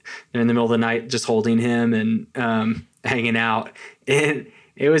middle of the night, just holding him and hanging out. And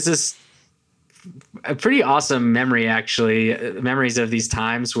it was just a pretty awesome memory, actually, memories of these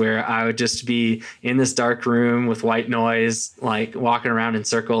times where I would just be in this dark room with white noise, like walking around in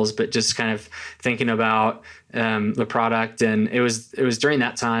circles, but just kind of thinking about the product. And it was during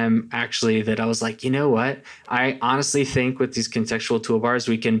that time, actually, that I was like, you know what? I honestly think with these contextual toolbars,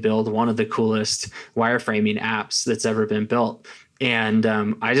 we can build one of the coolest wireframing apps that's ever been built. And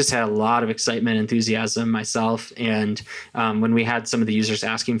I just had a lot of excitement, enthusiasm myself. And when we had some of the users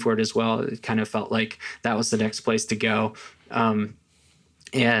asking for it as well, it kind of felt like that was the next place to go. And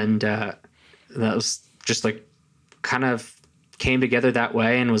that was just like kind of came together that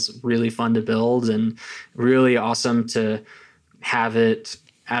way and was really fun to build and really awesome to have it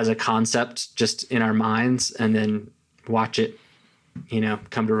as a concept just in our minds and then watch it,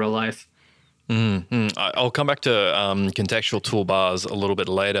 come to real life. I'll come back to contextual toolbars a little bit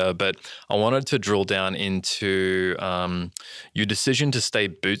later, but I wanted to drill down into your decision to stay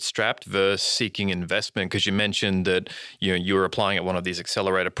bootstrapped versus seeking investment, because you mentioned that you were applying at one of these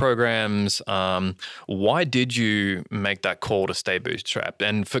accelerator programs. Why did you make that call to stay bootstrapped?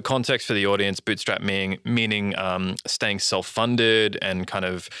 And for context for the audience, bootstrap meaning staying self-funded and kind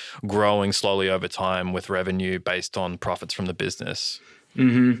of growing slowly over time with revenue based on profits from the business.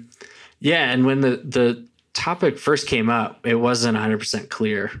 Mm-hmm. Yeah, and when the topic first came up, it wasn't 100%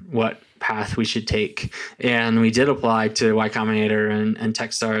 clear what path we should take. And we did apply to Y Combinator and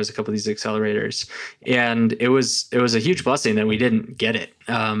Techstars, a couple of these accelerators. And it was a huge blessing that we didn't get it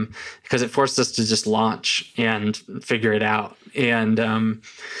because it forced us to just launch and figure it out. And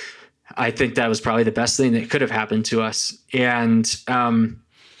I think that was probably the best thing that could have happened to us. And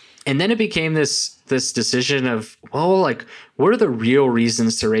then it became this decision of, well, like, what are the real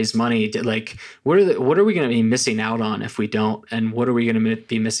reasons to raise money? Like, what are we going to be missing out on if we don't? And what are we going to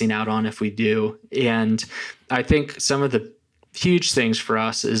be missing out on if we do? And I think some of the huge things for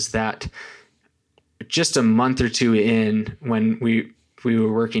us is that just a month or two in, when we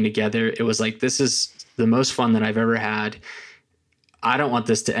were working together, it was like, this is the most fun that I've ever had. I don't want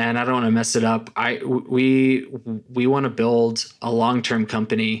this to end. I don't want to mess it up. We want to build a long-term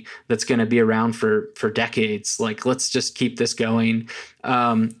company that's going to be around for decades. Like, let's just keep this going.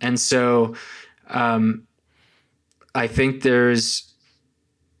 And so I think there's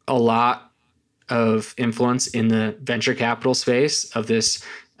a lot of influence in the venture capital space of this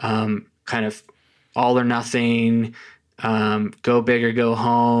kind of all or nothing, go big or go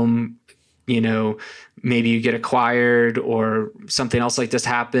home. Maybe you get acquired or something else like this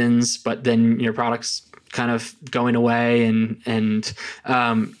happens, but then your product's kind of going away. And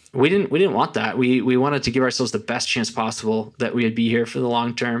we didn't want that. We wanted to give ourselves the best chance possible that we would be here for the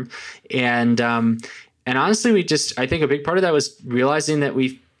long term. And honestly, I think a big part of that was realizing that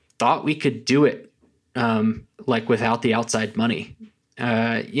we thought we could do it, like without the outside money.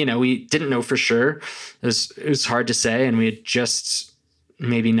 We didn't know for sure. It was hard to say. And we had just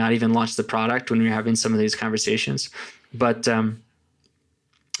maybe not even launched the product when we were having some of these conversations, but and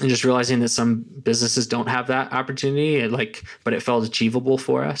just realizing that some businesses don't have that opportunity, but it felt achievable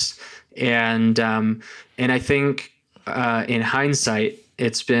for us. And I think in hindsight,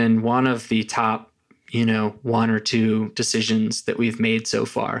 it's been one of the top, one or two decisions that we've made so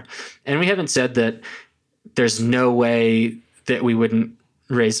far. And we haven't said that there's no way that we wouldn't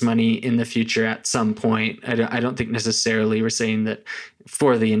raise money in the future at some point. I don't think necessarily we're saying that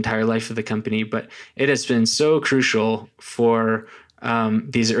for the entire life of the company, but it has been so crucial for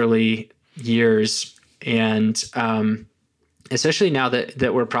these early years. And especially now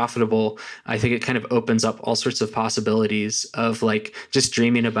that we're profitable, I think it kind of opens up all sorts of possibilities of like just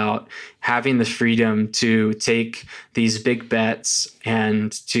dreaming about having the freedom to take these big bets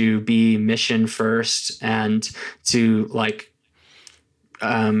and to be mission first and to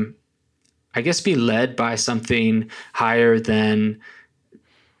I guess be led by something higher than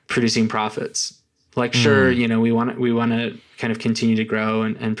producing profits. Like, sure, we want to kind of continue to grow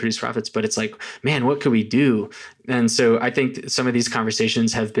and produce profits, but it's like, man, what could we do? And so I think some of these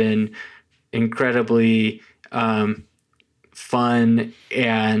conversations have been incredibly fun,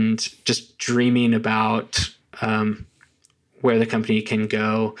 and just dreaming about where the company can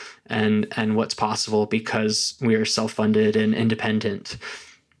go and what's possible because we are self-funded and independent.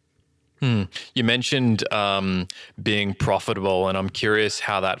 You mentioned being profitable, and I'm curious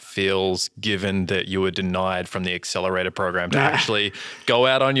how that feels given that you were denied from the accelerator program to actually go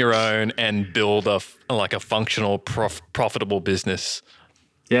out on your own and build a functional, profitable business.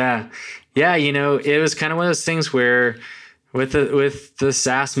 Yeah. It was kind of one of those things where with the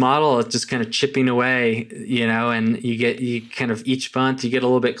SaaS model, it's just kind of chipping away, and you kind of each month you get a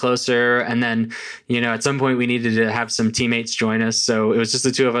little bit closer. And then, at some point we needed to have some teammates join us. So it was just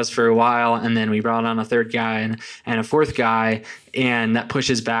the two of us for a while. And then we brought on a third guy and a fourth guy, and that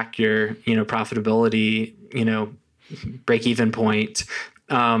pushes back your, profitability, break even point.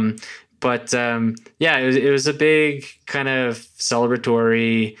 But it was a big kind of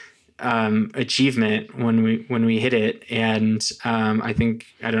celebratory achievement when we hit it. And I think,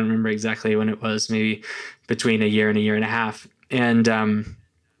 I don't remember exactly when it was, maybe between a year and a half. And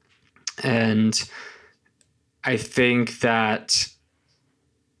I think that,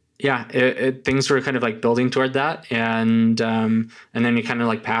 things were kind of like building toward that. And then you kind of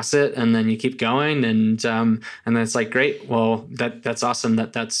like pass it, and then you keep going. And then it's like, great, well, that's awesome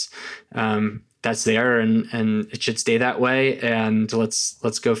that's there, and it should stay that way. And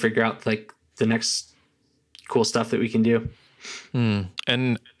let's go figure out like the next cool stuff that we can do.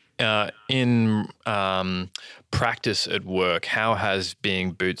 And in practice at work, how has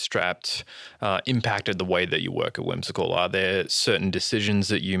being bootstrapped impacted the way that you work at Whimsical? Are there certain decisions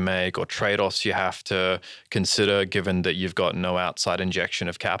that you make or trade-offs you have to consider given that you've got no outside injection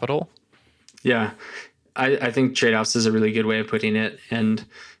of capital? Yeah, I think trade-offs is a really good way of putting it. And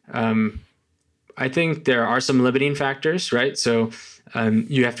I think there are some limiting factors, right? So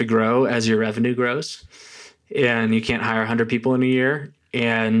you have to grow as your revenue grows, and you can't hire 100 people in a year.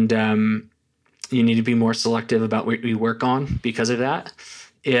 And you need to be more selective about what you work on because of that.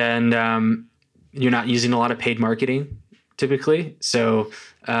 And you're not using a lot of paid marketing typically. So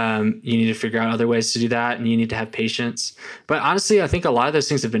you need to figure out other ways to do that, and you need to have patience. But honestly, I think a lot of those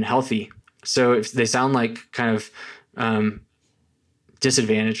things have been healthy. So if they sound like kind of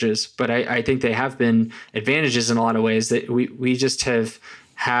disadvantages, but I think they have been advantages in a lot of ways, that we just have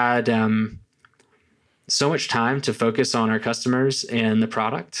had so much time to focus on our customers and the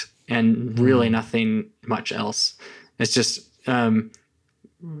product, and really nothing much else. It's just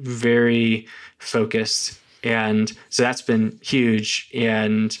very focused. And so that's been huge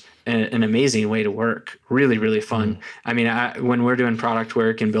and an amazing way to work. Really, really fun. I mean, when we're doing product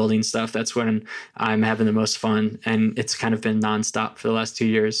work and building stuff, that's when I'm having the most fun. And it's kind of been nonstop for the last 2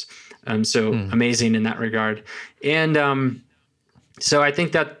 years. So amazing in that regard. And so I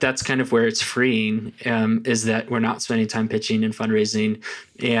think that that's kind of where it's freeing, is that we're not spending time pitching and fundraising.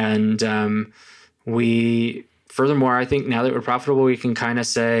 And furthermore, I think now that we're profitable, we can kind of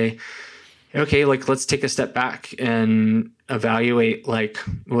say, okay, like, let's take a step back and evaluate, like,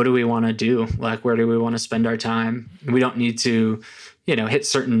 what do we want to do? Like, where do we want to spend our time? We don't need to, hit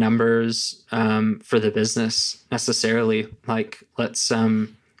certain numbers for the business necessarily. Like, let's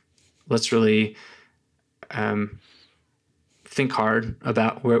really think hard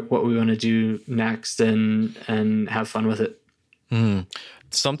about what we want to do next and have fun with it.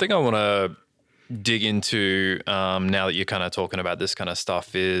 Something I want to dig into now that you're kind of talking about this kind of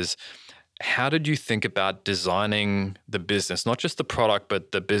stuff is, how did you think about designing the business, not just the product,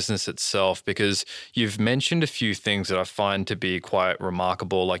 but the business itself? Because you've mentioned a few things that I find to be quite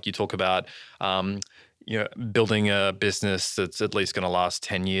remarkable. Like, you talk about building a business that's at least going to last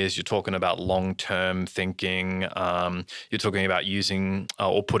 10 years. You're talking about long-term thinking. You're talking about using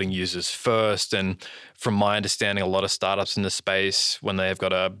or putting users first. And from my understanding, a lot of startups in the space, when they've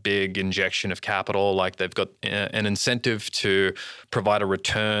got a big injection of capital, like, they've got an incentive to provide a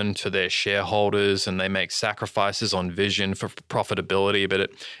return to their shareholders, and they make sacrifices on vision for profitability. But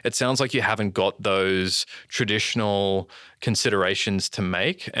it sounds like you haven't got those traditional considerations to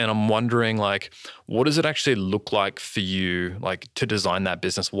make. And I'm wondering, like, what does it actually look like for you, like, to design that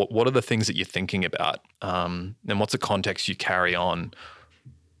business? What are the things that you're thinking about? And what's the context you carry on?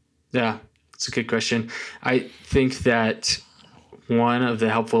 Yeah, it's a good question. I think that one of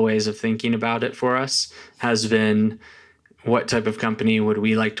the helpful ways of thinking about it for us has been, what type of company would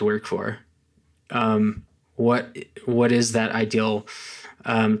we like to work for? What is that ideal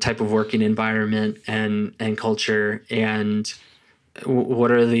type of working environment and culture, and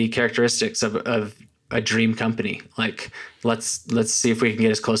what are the characteristics of a dream company? Like, let's see if we can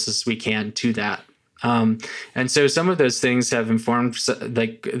get as close as we can to that. And so some of those things have informed,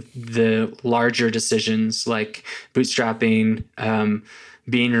 like, the larger decisions, like bootstrapping,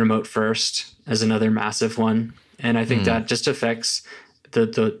 being remote first as another massive one. And I think that just affects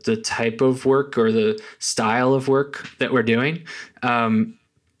the type of work or the style of work that we're doing.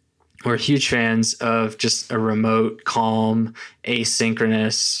 We're huge fans of just a remote, calm,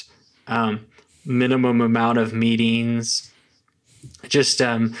 asynchronous, minimum amount of meetings. Just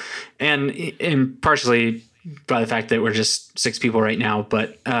and partially by the fact that we're just 6 people right now,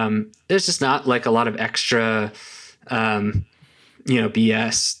 but there's just not, like, a lot of extra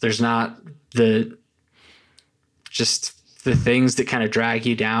BS. There's not the things that kind of drag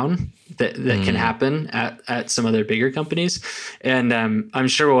you down that can happen at some other bigger companies. And I'm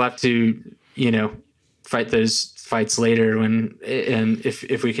sure we'll have to, fight those fights later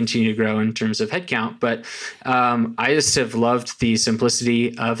if we continue to grow in terms of headcount. But I just have loved the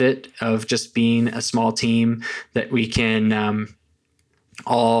simplicity of it, of just being a small team that we can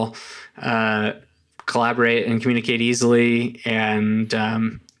all collaborate and communicate easily, and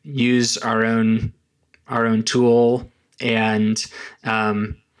use our own tool. And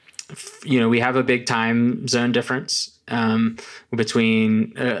we have a big time zone difference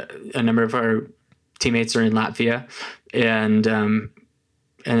between a number of our teammates are in Latvia, and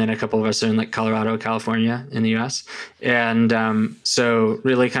then a couple of us are in, like, Colorado, California in the US. And so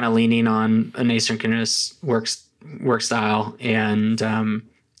really kind of leaning on an asynchronous work style. And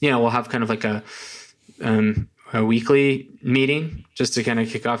we'll have kind of like a weekly meeting just to kind of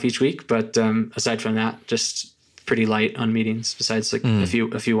kick off each week. But aside from that, just pretty light on meetings, besides, like, a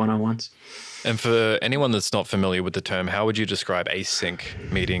few one-on-ones. And for anyone that's not familiar with the term, how would you describe async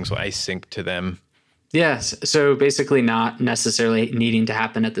meetings, or async to them? Yes. So basically not necessarily needing to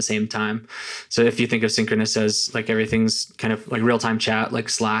happen at the same time. So if you think of synchronous as, like, everything's kind of like real-time chat, like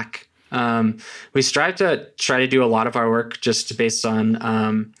Slack, we strive to try to do a lot of our work just based on,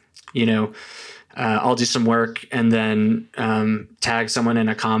 I'll do some work and then tag someone in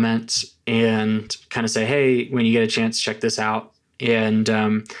a comment and kind of say, hey, when you get a chance, check this out.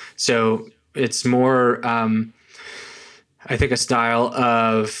 And so it's more, I think, a style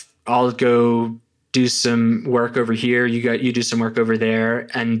of, I'll go do some work over here, you do some work over there,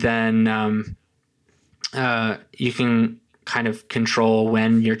 and then you can kind of control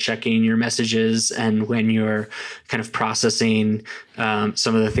when you're checking your messages and when you're kind of processing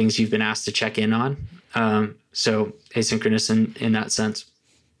some of the things you've been asked to check in on. So asynchronous in that sense.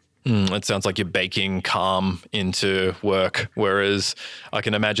 It sounds like you're baking calm into work, whereas I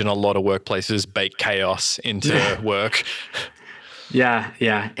can imagine a lot of workplaces bake chaos into work. Yeah,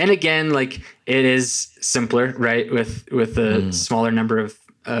 yeah. And again, like it is simpler, right, with a smaller number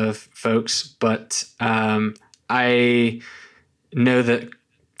of folks, but I know that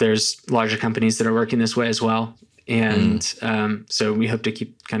there's larger companies that are working this way as well. And so we hope to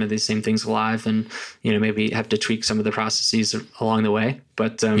keep kind of these same things alive, and maybe have to tweak some of the processes along the way.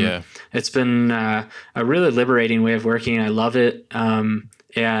 But it's been a really liberating way of working. I love it,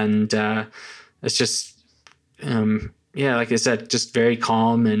 and it's just like I said, just very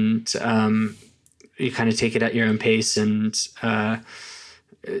calm, and you kind of take it at your own pace, and a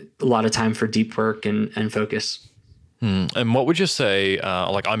lot of time for deep work and focus. And what would you say,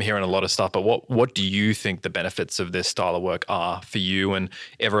 like I'm hearing a lot of stuff, but what do you think the benefits of this style of work are for you and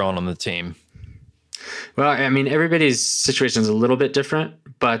everyone on the team? Well, I mean, everybody's situation is a little bit different,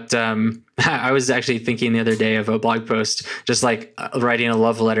 but I was actually thinking the other day of a blog post, just like writing a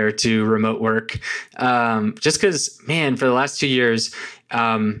love letter to remote work. Just because, man, for the last 2 years,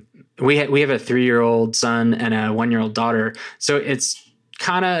 we have a 3-year-old son and a 1-year-old daughter. So it's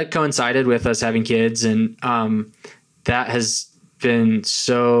kind of coincided with us having kids, and that has been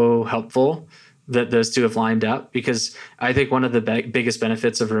so helpful that those two have lined up, because I think one of the biggest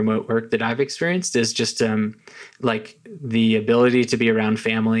benefits of remote work that I've experienced is just like the ability to be around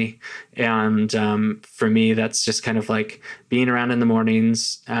family. And for me, that's just kind of like being around in the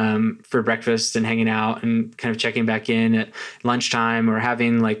mornings for breakfast and hanging out, and kind of checking back in at lunchtime, or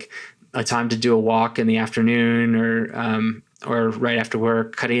having like a time to do a walk in the afternoon, or right after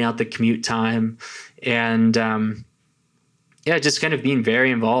work, cutting out the commute time. And just kind of being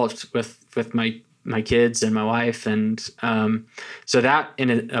very involved with my kids and my wife. And so that in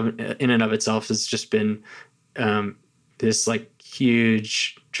and of itself has just been this like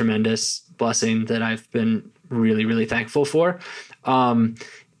huge, tremendous blessing that I've been really, really thankful for. I mean,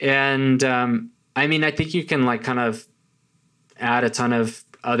 I think you can like kind of add a ton of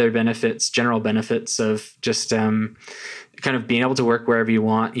other benefits, general benefits of just kind of being able to work wherever you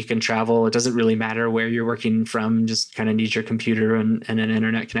want. You can travel. It doesn't really matter where you're working from, just kind of need your computer and an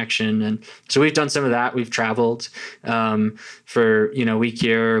internet connection. And so we've done some of that. We've traveled for, a week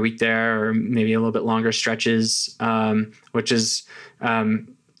here, a week there, or maybe a little bit longer stretches, which is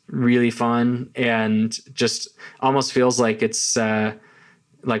really fun, and just almost feels like it's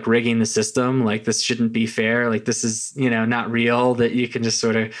like rigging the system. Like this shouldn't be fair. Like this is, not real, that you can just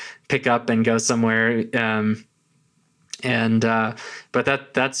sort of pick up and go somewhere.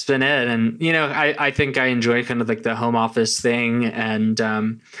 But that's been it. And, I think I enjoy kind of like the home office thing, and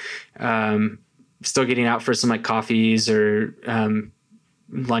still getting out for some like coffees or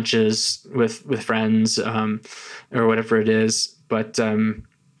lunches with friends or whatever it is. But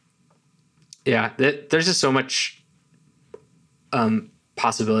there's just so much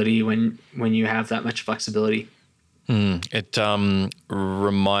possibility when you have that much flexibility. It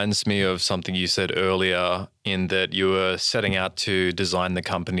reminds me of something you said earlier, in that you were setting out to design the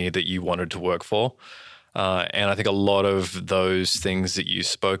company that you wanted to work for. And I think a lot of those things that you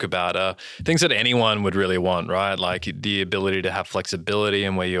spoke about are things that anyone would really want, right? Like the ability to have flexibility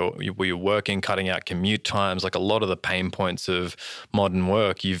and where you're working, cutting out commute times. Like a lot of the pain points of modern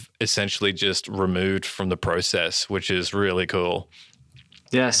work, you've essentially just removed from the process, which is really cool.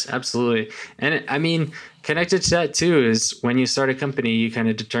 Yes, absolutely. And I mean, connected to that too is when you start a company, you kind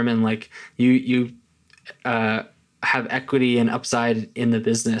of determine like you have equity and upside in the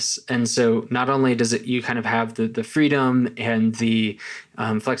business. And so not only does it, you kind of have the freedom and the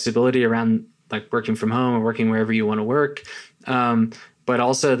flexibility around like working from home or working wherever you want to work, but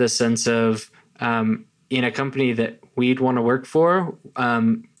also the sense of in a company that we'd want to work for,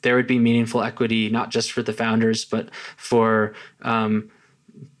 there would be meaningful equity, not just for the founders, but for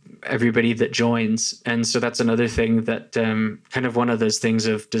everybody that joins. And so that's another thing that kind of one of those things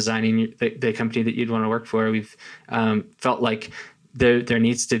of designing the company that you'd want to work for. We've felt like there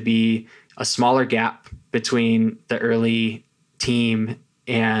needs to be a smaller gap between the early team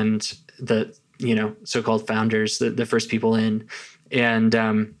and the so-called founders, the first people in.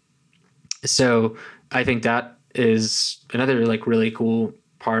 And so I think that is another like really cool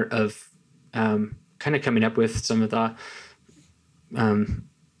part of kind of coming up with some of the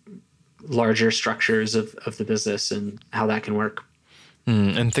larger structures of the business and how that can work.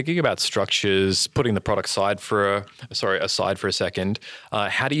 And thinking about structures, putting the product aside for a second,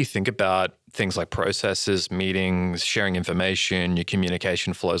 how do you think about things like processes, meetings, sharing information, your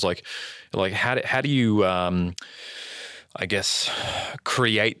communication flows? Like how do you, I guess,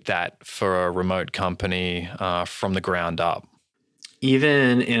 create that for a remote company from the ground up?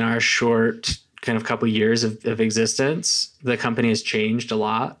 even in our short kind of couple years of existence, the company has changed a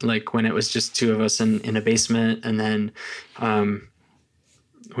lot. Like when it was just two of us in a basement, and then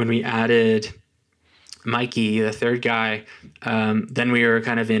when we added Mikey, the third guy, then we were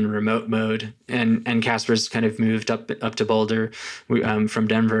kind of in remote mode, and Casper's kind of moved up to Boulder from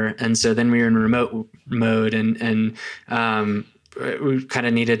Denver, and so then we were in remote mode, and we kind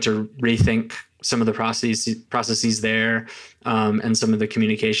of needed to rethink some of the processes there, and some of the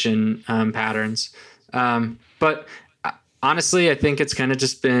communication patterns. But honestly, I think it's kind of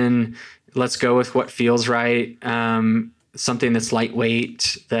just been, let's go with what feels right. Something that's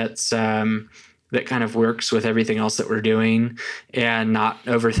lightweight, that kind of works with everything else that we're doing, and not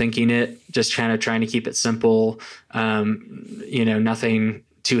overthinking it, just kind of trying to keep it simple, nothing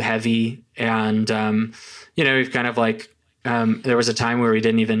too heavy. And, we've kind of like, there was a time where we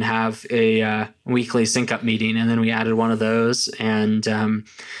didn't even have a weekly sync up meeting, and then we added one of those. And,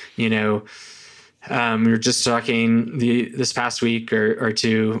 we were just talking this past week or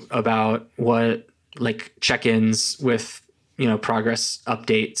two about what, like, check-ins with, progress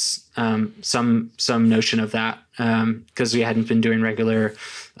updates, some notion of that, because we hadn't been doing regular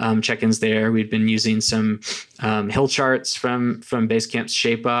check-ins there. We'd been using some hill charts from Basecamp's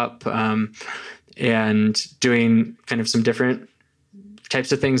Shape Up, and doing kind of some different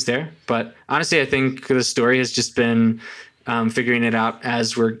types of things there. But honestly, I think the story has just been figuring it out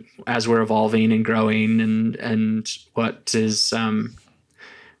as we're evolving and growing, and what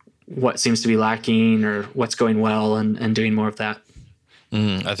seems to be lacking or what's going well, and doing more of that.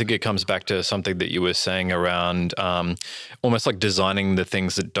 I think it comes back to something that you were saying around almost like designing the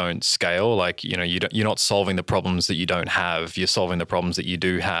things that don't scale. Like, you're not solving the problems that you don't have. You're solving the problems that you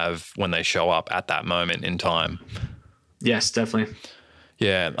do have when they show up at that moment in time. Yes, definitely.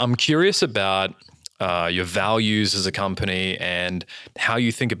 Yeah. I'm curious about your values as a company and how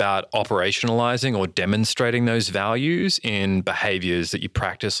you think about operationalizing or demonstrating those values in behaviors that you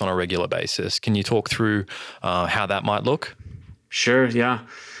practice on a regular basis. Can you talk through how that might look? Sure. Yeah.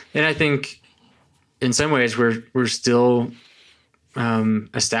 And I think in some ways we're still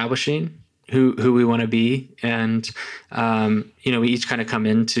establishing who we want to be. And, we each kind of come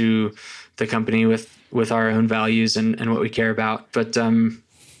into the company with our own values and what we care about. But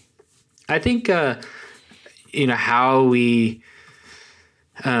I think, how we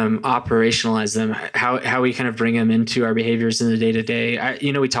operationalize them, how we kind of bring them into our behaviors in the day to day.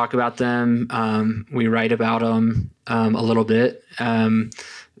 We talk about them, we write about them a little bit,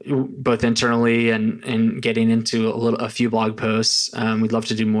 both internally and getting into a few blog posts. We'd love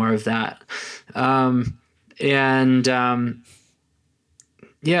to do more of that. Like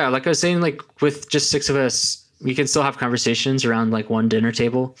I was saying, like with just six of us, we can still have conversations around like one dinner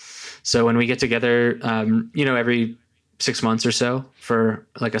table. So when we get together, every 6 months or so for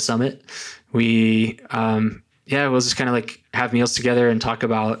like a summit, we'll just kind of like have meals together and talk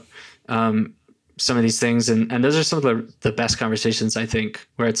about some of these things. And those are some of the best conversations, I think,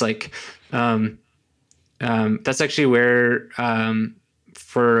 where it's like, that's actually where,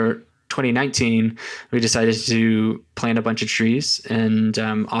 for 2019, we decided to plant a bunch of trees and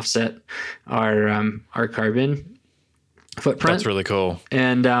offset our carbon footprint. That's really cool.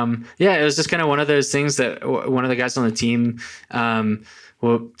 And it was just kind of one of those things that one of the guys on the team came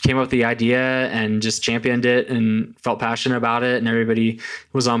up with the idea and just championed it and felt passionate about it, and everybody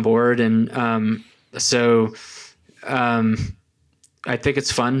was on board. And I think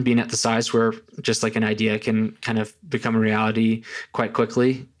it's fun being at the size where just like an idea can kind of become a reality quite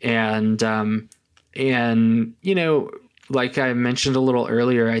quickly. And like I mentioned a little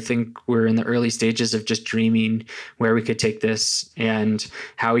earlier, I think we're in the early stages of just dreaming where we could take this and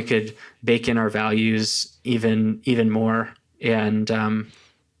how we could bake in our values even more, and kind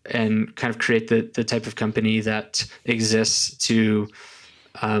of create the type of company that exists to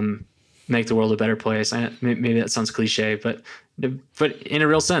make the world a better place. Maybe that sounds cliche, but in a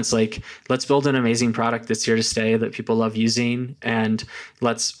real sense, like, let's build an amazing product that's here to stay, that people love using, and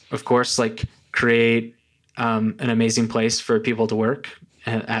let's, of course, like, create an amazing place for people to work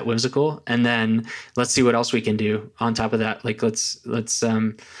at Whimsical, and then let's see what else we can do on top of that. Like, let's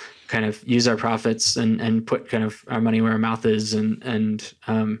kind of use our profits and put kind of our money where our mouth is, and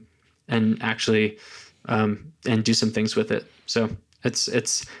actually and do some things with it. So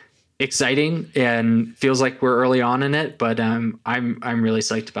it's exciting and feels like we're early on in it, but I'm really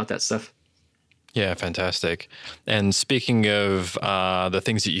psyched about that stuff. Yeah, fantastic. And speaking of the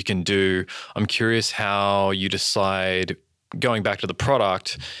things that you can do, I'm curious how you decide, going back to the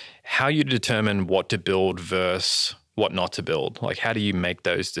product, how you determine what to build versus what not to build. Like, how do you make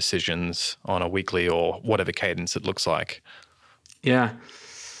those decisions on a weekly or whatever cadence it looks like? Yeah.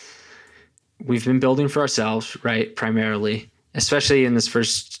 We've been building for ourselves, right? Primarily, especially in this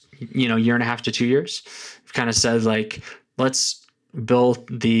first, year and a half to 2 years. We've kind of said like, let's build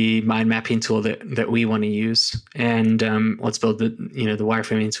the mind mapping tool that we want to use, and let's build the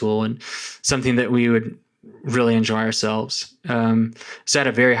wireframing tool, and something that we would really enjoy ourselves. So at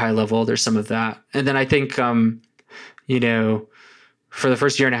a very high level, there's some of that, and then I think you know for the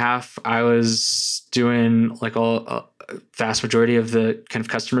first year and a half, I was doing like a vast majority of the kind of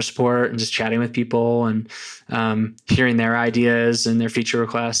customer support and just chatting with people and hearing their ideas and their feature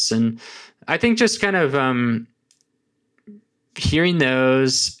requests. And I think just kind of hearing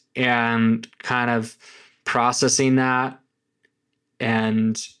those and kind of processing that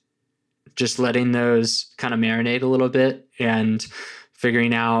and just letting those kind of marinate a little bit and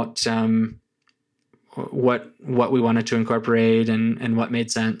figuring out what we wanted to incorporate and what made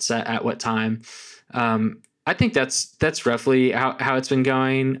sense at what time. I think that's roughly how it's been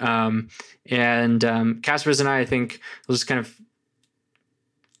going. And Caspers and I think we'll just kind of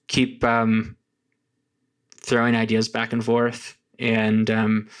keep throwing ideas back and forth,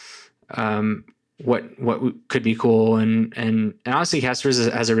 and what could be cool. And honestly,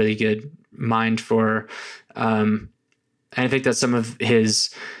 Caspers has a really good mind for, and I think that some of his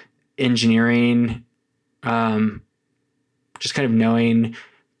engineering, just kind of knowing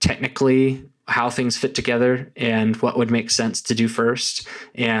technically how things fit together and what would make sense to do first,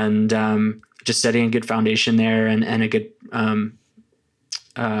 and just setting a good foundation there, and a good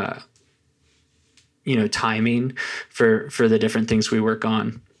timing for the different things we work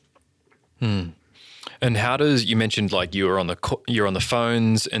on. And how does, you mentioned like you're on the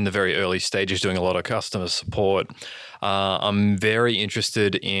phones in the very early stages doing a lot of customer support. I'm very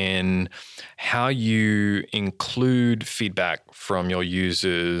interested in how you include feedback from your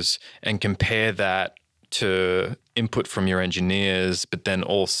users and compare that to input from your engineers, but then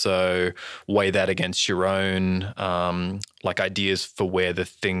also weigh that against your own like ideas for where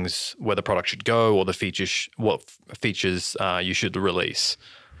the product should go, or what features you should release.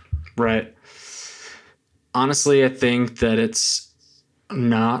 Right. Honestly, I think that it's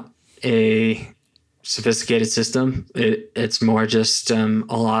not a sophisticated system. It's more just a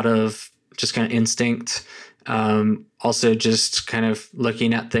lot of just kind of instinct. Also just kind of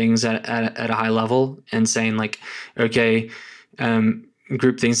looking at things at a high level and saying like, okay,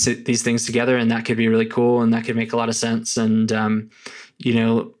 group these things together, and that could be really cool, and that could make a lot of sense. And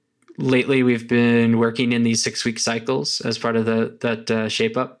lately we've been working in these 6-week cycles as part of that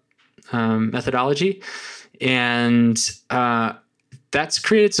shape up methodology, and that's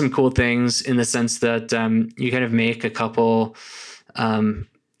created some cool things in the sense that you kind of make a couple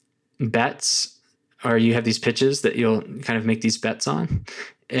bets, or you have these pitches that you'll kind of make these bets on.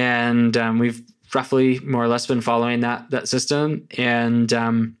 And we've roughly more or less been following that system. And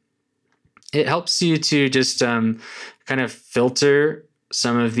it helps you to just kind of filter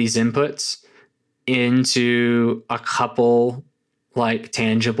some of these inputs into a couple like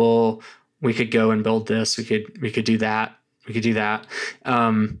tangible, we could go and build this, we could do that,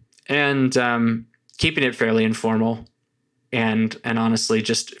 and keeping it fairly informal, and honestly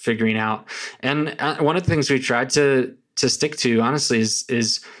just figuring out. And one of the things we tried to stick to honestly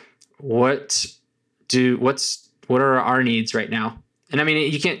is what are our needs right now. And I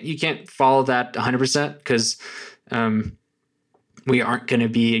mean, you can't follow that 100% because we aren't going to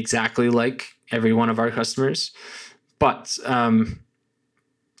be exactly like every one of our customers, but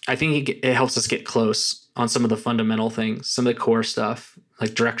I think it helps us get close on some of the fundamental things, some of the core stuff,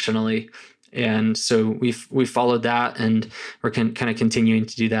 like directionally. And so we've followed that, and we're kind of continuing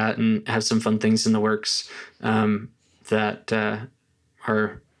to do that and have some fun things in the works that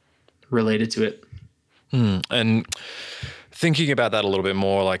are related to it. And thinking about that a little bit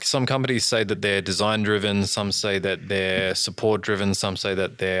more, like some companies say that they're design driven, some say that they're support driven, some say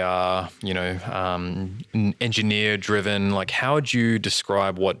that they are, engineer driven. Like, how would you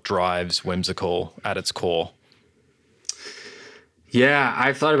describe what drives Whimsical at its core? Yeah,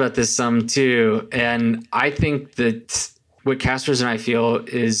 I've thought about this some too. And I think that what Caspers and I feel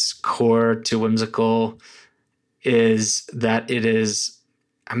is core to Whimsical is that it is,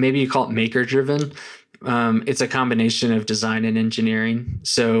 maybe you call it maker driven. It's a combination of design and engineering.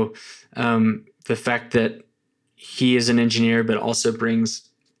 So the fact that he is an engineer, but also brings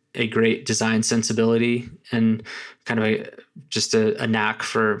a great design sensibility and kind of just a knack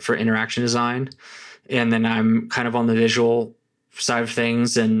for interaction design. And then I'm kind of on the visual side of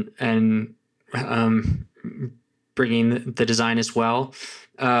things and bringing the design as well.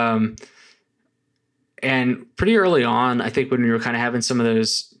 And pretty early on, I think when we were kind of having some of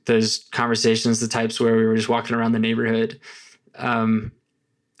those conversations, the types where we were just walking around the neighborhood,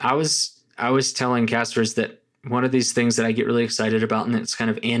 I was telling Caspers that one of these things that I get really excited about, and it's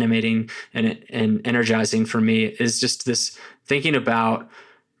kind of animating and energizing for me, is just this thinking about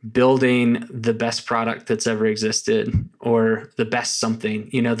building the best product that's ever existed, or the best something,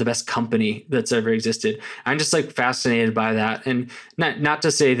 the best company that's ever existed. I'm just like fascinated by that. And not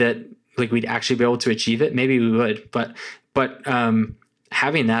to say that like we'd actually be able to achieve it. Maybe we would, but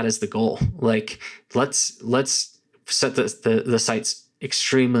having that as the goal, like let's set the sights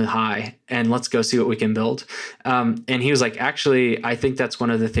extremely high and let's go see what we can build. And he was like, actually, I think that's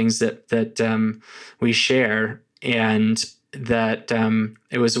one of the things that we share, and that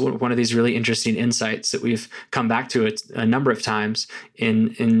it was one of these really interesting insights that we've come back to it a number of times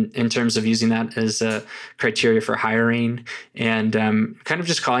in terms of using that as a criteria for hiring, and kind of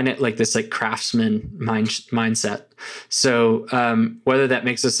just calling it like this like craftsman mindset. So whether that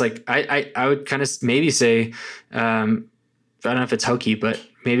makes us like, I would kind of maybe say, I don't know if it's hokey, but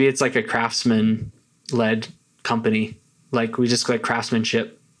maybe it's like a craftsman led company. Like we just like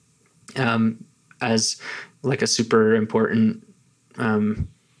craftsmanship as like a super important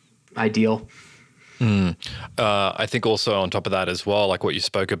ideal. I think also on top of that as well, like what you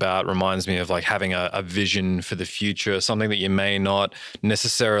spoke about reminds me of like having a vision for the future, something that you may not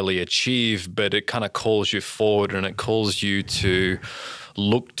necessarily achieve, but it kind of calls you forward and it calls you to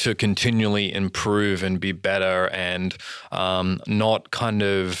look to continually improve and be better, and not kind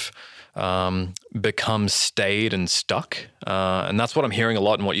of become stayed and stuck. And that's what I'm hearing a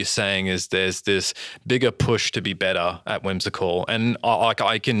lot in what you're saying, is there's this bigger push to be better at Whimsical. And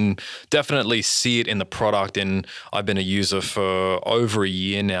I can definitely see it in the product, and I've been a user for over a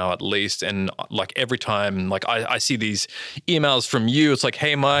year now at least. And like every time like I see these emails from you, it's like,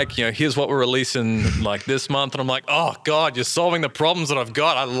 hey Mike, here's what we're releasing like this month. And I'm like, oh God, you're solving the problems that I've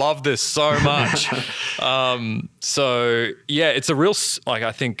got. I love this so much. So yeah, it's a real, like,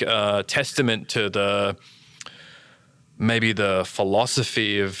 I think testament to maybe the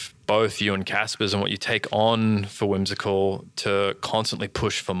philosophy of both you and Caspers and what you take on for Whimsical, to constantly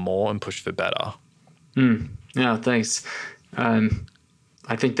push for more and push for better. Yeah, thanks. I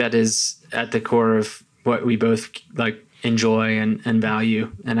think that is at the core of what we both like enjoy and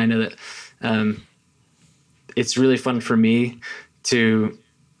value. And I know that it's really fun for me to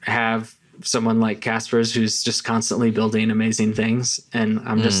have someone like Caspers who's just constantly building amazing things. And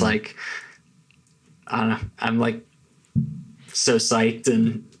I'm just like, I don't know, I'm like so psyched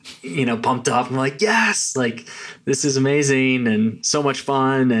and, pumped up. I'm like, yes, like this is amazing and so much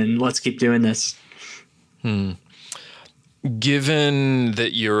fun, and let's keep doing this. Given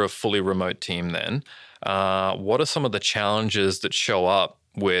that you're a fully remote team then, what are some of the challenges that show up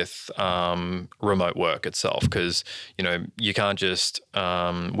with remote work itself? Because you can't just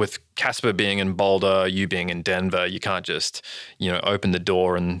with Casper being in Boulder, you being in Denver, you can't just open the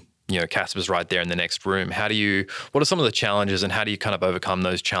door and Casper's right there in the next room. What are some of the challenges, and how do you kind of overcome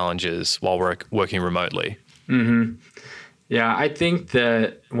those challenges while we're working remotely? Yeah, I think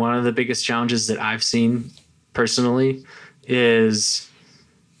that one of the biggest challenges that I've seen personally is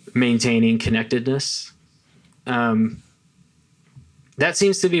maintaining connectedness. That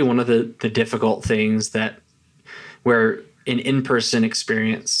seems to be one of the difficult things, where an in-person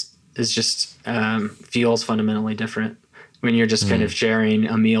experience is just feels fundamentally different when you're just kind of sharing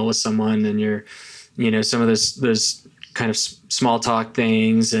a meal with someone, and you're, some of those kind of small talk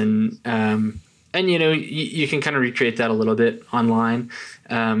things, and you can kind of recreate that a little bit online.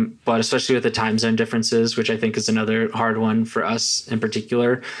 But especially with the time zone differences, which I think is another hard one for us in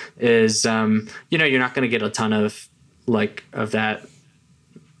particular, is, you're not going to get a ton of that,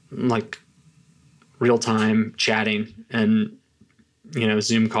 like real time chatting and,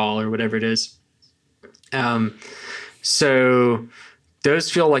 Zoom call or whatever it is. So those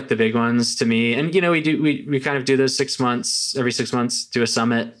feel like the big ones to me. And, we kind of do those every 6 months, do a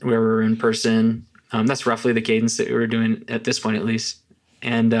summit where we're in person. That's roughly the cadence that we're doing at this point, at least.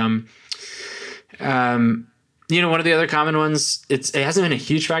 And, one of the other common ones, it hasn't been a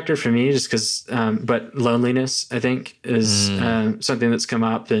huge factor for me just because, but loneliness, I think, is something that's come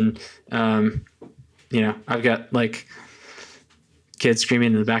up. And, I've got like kids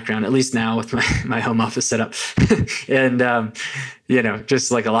screaming in the background, at least now with my home office set up. And,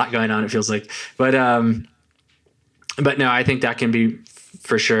 just like a lot going on, it feels like. But no, I think that can be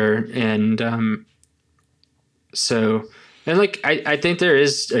for sure. And I think there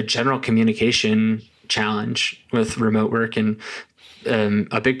is a general communication challenge with remote work, and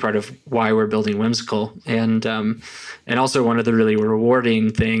a big part of why we're building Whimsical, and also one of the really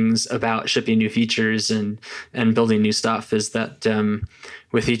rewarding things about shipping new features and building new stuff is that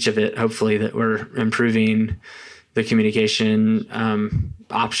with each of it, hopefully that we're improving the communication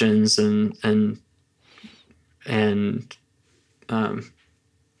options and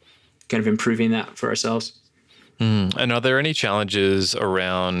kind of improving that for ourselves. And are there any challenges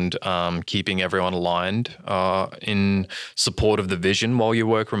around keeping everyone aligned in support of the vision while you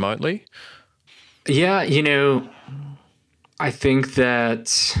work remotely? Yeah, I think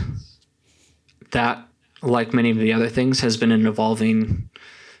that like many of the other things has been an evolving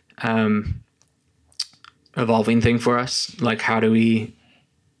thing for us. Like, how do we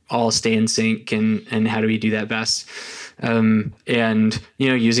all stay in sync, and how do we do that best? And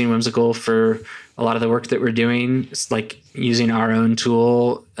using Whimsical for a lot of the work that we're doing, it's like using our own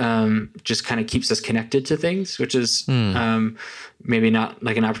tool just kind of keeps us connected to things, which is maybe not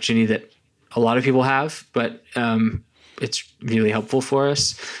like an opportunity that a lot of people have, but it's really helpful for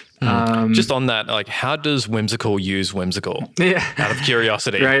us. Just on that, like, how does Whimsical use Whimsical? Yeah. Out of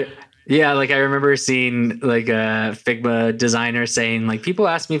curiosity. Right. Yeah, like I remember seeing like a Figma designer saying, like, people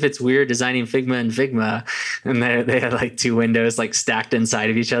ask me if it's weird designing Figma and Figma, and they had like two windows like stacked inside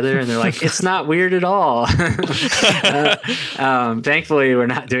of each other, and they're like, it's not weird at all. Thankfully, we're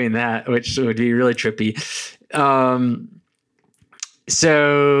not doing that, which would be really trippy.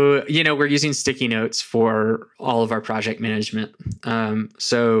 So, we're using sticky notes for all of our project management.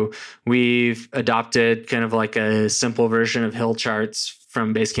 So we've adopted kind of like a simple version of hill charts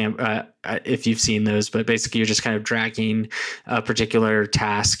from Basecamp, if you've seen those, but basically you're just kind of dragging a particular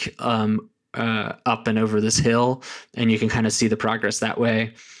task up and over this hill, and you can kind of see the progress that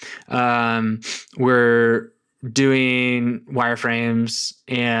way. We're doing wireframes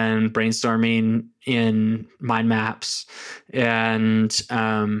and brainstorming in mind maps, and just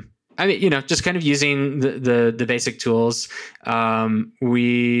kind of using the basic tools.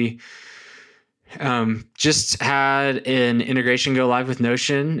 We just had an integration go live with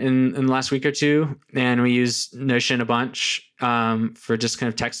Notion in the last week or two, and we use Notion a bunch for just kind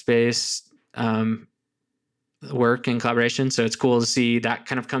of text-based work and collaboration. So it's cool to see that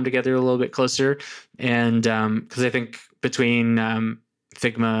kind of come together a little bit closer. And because I think between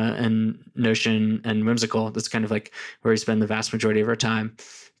Figma and Notion and Whimsical, that's kind of like where we spend the vast majority of our time.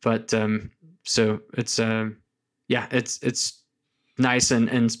 But so it's it's nice, and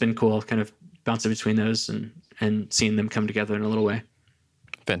it's been cool kind of bouncing between those and seeing them come together in a little way.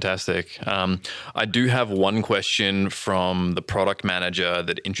 Fantastic. I do have one question from the product manager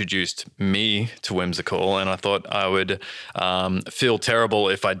that introduced me to Whimsical, and I thought I would feel terrible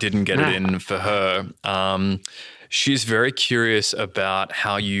if I didn't get it in for her. She's very curious about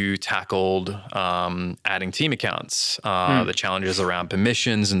how you tackled adding team accounts, the challenges around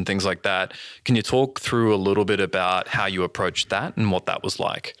permissions and things like that. Can you talk through a little bit about how you approached that and what that was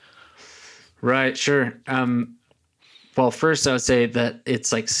like? Right, sure. Well, first I would say that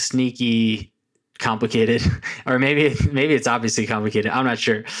it's like sneaky complicated, or maybe it's obviously complicated. I'm not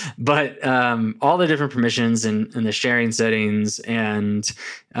sure, but all the different permissions and the sharing settings, and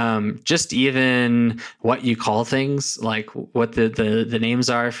just even what you call things, like what the names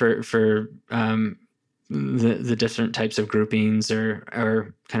are for the different types of groupings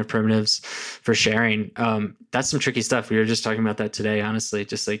or kind of primitives for sharing. That's some tricky stuff. We were just talking about that today, honestly,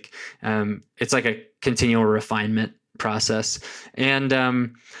 just like it's like a continual refinement process. And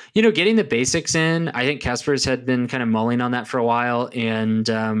getting the basics in, I think Casper's had been kind of mulling on that for a while, and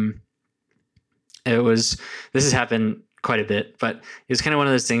this has happened quite a bit, but it was kind of one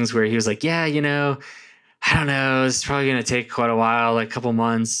of those things where he was like, I don't know, it's probably going to take quite a while, like a couple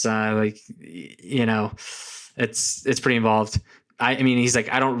months, it's pretty involved. I mean, he's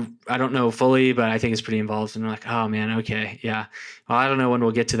like, I don't know fully, but I think it's pretty involved. And we're like, oh man, okay, yeah. Well, I don't know when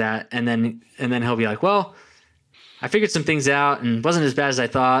we'll get to that. And then he'll be like, well, I figured some things out and wasn't as bad as I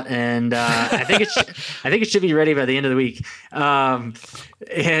thought, and I think it should be ready by the end of the week.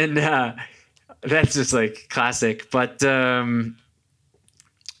 That's just like classic. But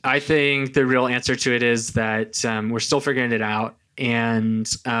I think the real answer to it is that we're still figuring it out, and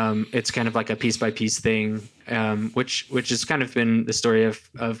it's kind of like a piece by piece thing, which has kind of been the story of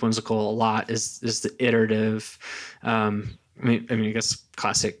Whimsical a lot. Is the iterative. I guess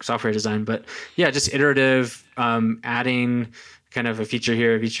classic software design, but yeah, just iterative, adding kind of a feature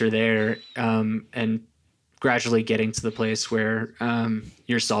here, a feature there, and gradually getting to the place where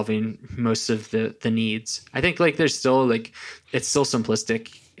you're solving most of the needs. I think like there's still like, it's still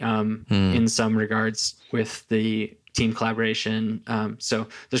simplistic in some regards with the team collaboration. So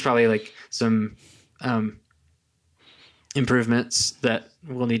there's probably like some improvements that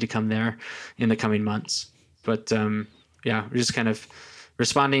will need to come there in the coming months. But we're just kind of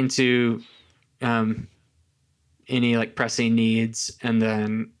responding to any like pressing needs, and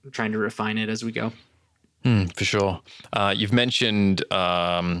then trying to refine it as we go. For sure. You've mentioned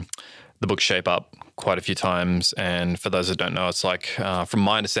the book Shape Up quite a few times. And for those that don't know, it's like, from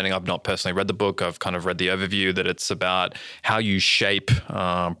my understanding, I've not personally read the book. I've kind of read the overview that it's about how you shape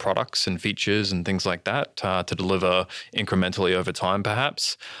products and features and things like that to deliver incrementally over time,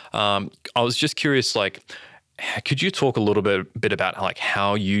 perhaps. I was just curious, like, could you talk a little bit about like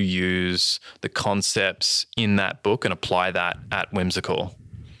how you use the concepts in that book and apply that at Whimsical?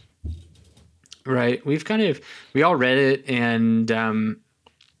 Right. We all read it, and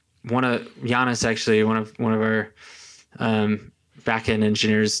one of Giannis, actually, one of our backend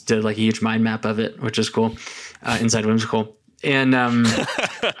engineers, did like a huge mind map of it, which is cool, inside Whimsical. And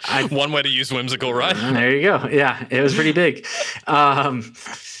one way to use Whimsical, right? There you go. Yeah, it was pretty big.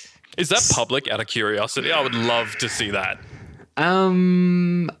 Is that public, out of curiosity? I would love to see that.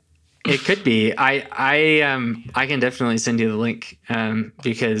 It could be. I can definitely send you the link,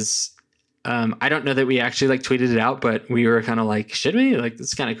 because I don't know that we actually like tweeted it out, but we were kind of like, should we? Like,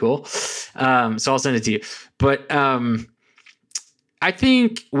 that's kind of cool. So I'll send it to you. But I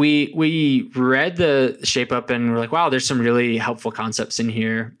think we read the Shape Up and we're like, wow, there's some really helpful concepts in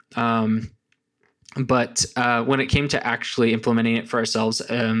here. But when it came to actually implementing it for ourselves,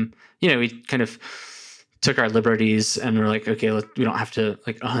 we kind of took our liberties and we're like, okay, we don't have to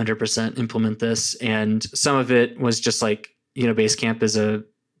like 100% implement this. And some of it was just like, Basecamp is a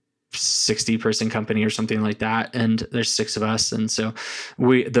 60-person company or something like that, and there's 6 of us, and so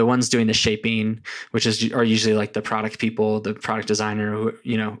the ones doing the shaping, which are usually like the product people, the product designer,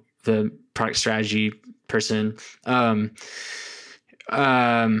 the product strategy person,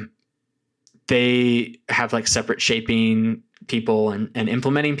 they have like separate shaping people and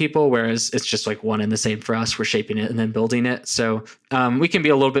implementing people, whereas it's just like one and the same for us. We're shaping it and then building it, so we can be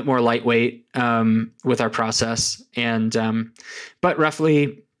a little bit more lightweight with our process, and but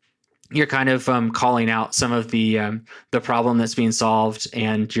roughly you're kind of calling out some of the problem that's being solved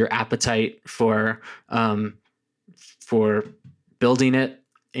and your appetite for building it,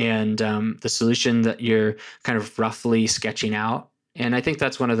 and the solution that you're kind of roughly sketching out. And I think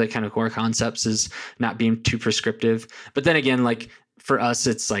that's one of the kind of core concepts, is not being too prescriptive. But then again, like for us,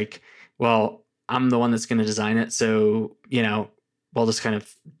 it's like, well, I'm the one that's going to design it, so we'll just kind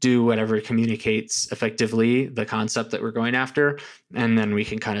of do whatever communicates effectively the concept that we're going after, and then we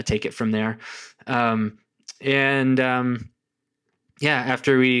can kind of take it from there. After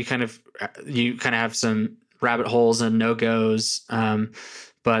we you kind of have some rabbit holes and no-goes,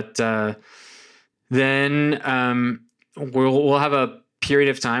 but then we'll have a period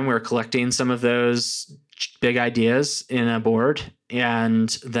of time where we're collecting some of those big ideas in a board,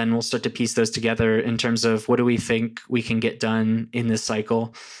 and then we'll start to piece those together in terms of what do we think we can get done in this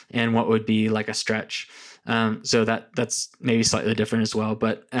cycle and what would be like a stretch. So that's maybe slightly different as well,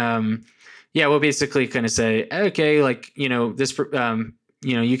 but we'll basically kind of say, okay, like, this,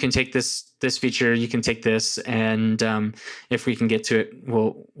 you can take this feature, you can take this, and if we can get to it,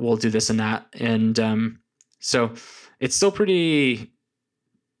 we'll do this and that. And so it's still pretty,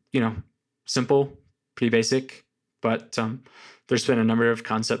 simple, pretty basic, but there's been a number of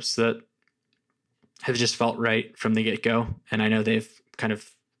concepts that have just felt right from the get-go, and I know they've kind of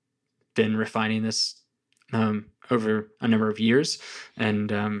been refining this over a number of years,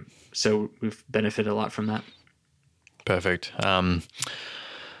 and so we've benefited a lot from that. Perfect.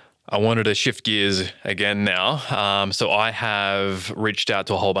 I wanted to shift gears again now. So I have reached out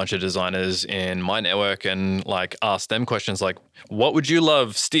to a whole bunch of designers in my network and like asked them questions like, what would you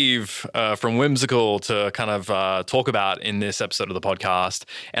love Steve from Whimsical to kind of talk about in this episode of the podcast?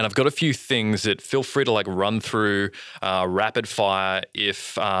 And I've got a few things that feel free to like run through rapid fire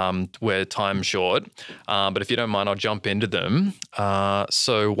if we're time short. But if you don't mind, I'll jump into them.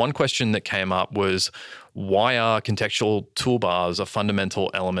 So one question that came up was, why are contextual toolbars a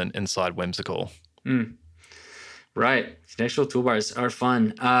fundamental element inside Whimsical? Right. Contextual toolbars are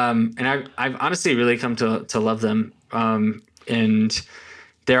fun. And I've honestly really come to love them. And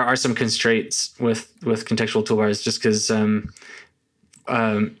there are some constraints with contextual toolbars just because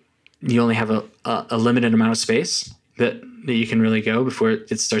you only have a limited amount of space that you can really go before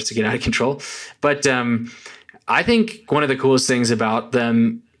it starts to get out of control. But I think one of the coolest things about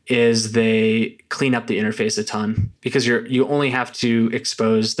them is they clean up the interface a ton, because you only have to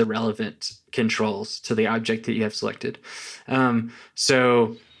expose the relevant controls to the object that you have selected.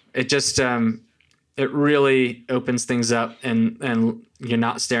 So it just it really opens things up, and you're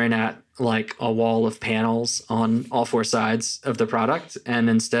not staring at like a wall of panels on all 4 sides of the product, and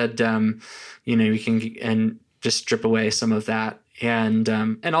instead you can just strip away some of that and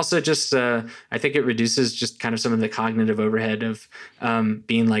also just I think it reduces just kind of some of the cognitive overhead of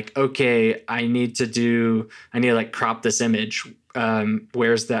being like, okay, I need to like crop this image.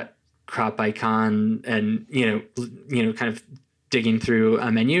 Where's that crop icon? And kind of digging through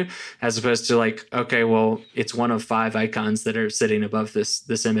a menu, as opposed to like, okay, well, it's one of 5 icons that are sitting above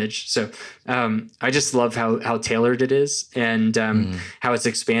this image. So I just love how tailored it is, and how it's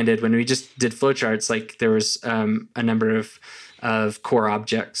expanded. When we just did flowcharts, like there was a number of core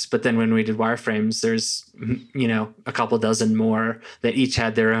objects, but then when we did wireframes, there's a couple dozen more that each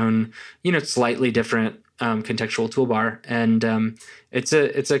had their own slightly different contextual toolbar, and it's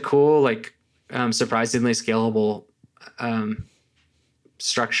a cool, like surprisingly scalable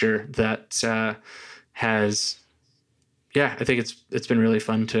structure that has, I think it's been really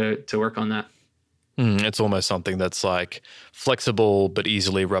fun to work on that. It's almost something that's like flexible but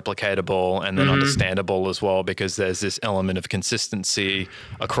easily replicatable, and then understandable as well, because there's this element of consistency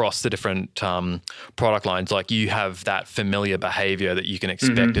across the different product lines. Like you have that familiar behavior that you can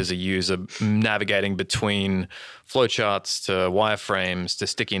expect as a user navigating between flowcharts to wireframes to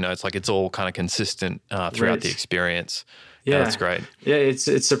sticky notes. Like it's all kind of consistent throughout the experience. Yeah, that's great. Yeah,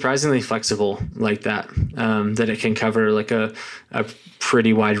 it's surprisingly flexible like that, that it can cover like a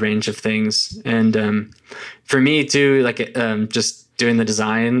pretty wide range of things. And for me too, like just doing the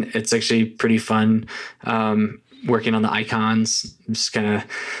design, it's actually pretty fun working on the icons. Just kind of,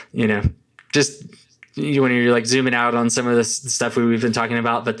 when you're like zooming out on some of this stuff we've been talking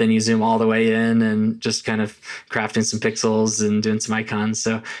about, but then you zoom all the way in and just kind of crafting some pixels and doing some icons.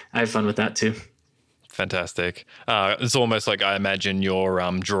 So I have fun with that too. Fantastic. It's almost like I imagine your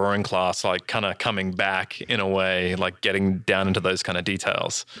drawing class like kind of coming back in a way, like getting down into those kind of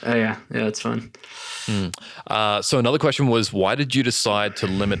details. Oh yeah, it's fun. So another question was, why did you decide to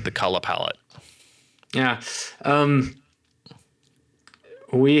limit the color palette? Yeah, the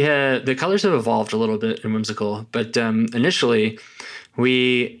colors have evolved a little bit in Whimsical, but initially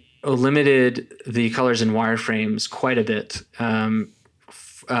we limited the colors in wireframes quite a bit.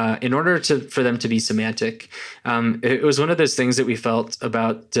 In order for them to be semantic. It was one of those things that we felt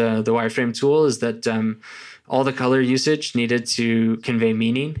about the wireframe tool, is that all the color usage needed to convey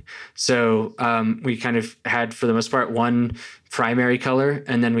meaning. So we kind of had, for the most part, one primary color,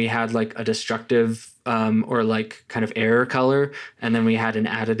 and then we had like a destructive or like kind of error color, and then we had an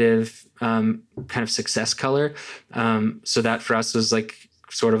additive kind of success color. So that for us was like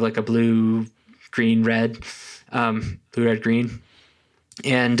sort of like a blue, green, red, blue, red, green.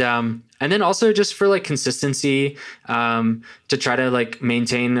 And then also just for like consistency, to try to like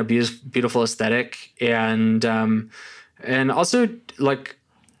maintain a beautiful aesthetic, and also like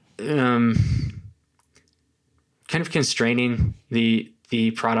kind of constraining the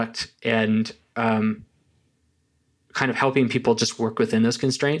product, and kind of helping people just work within those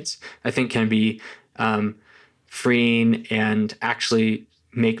constraints, I think can be freeing and actually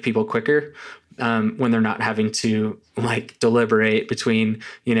make people quicker. When they're not having to like deliberate between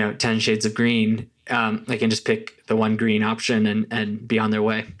 10 shades of green, they can just pick the one green option and be on their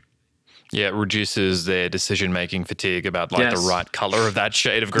way. Yeah, it reduces their decision-making fatigue about like the right color of that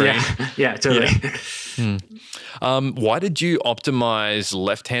shade of green. Yeah, totally. Yeah. Why did you optimize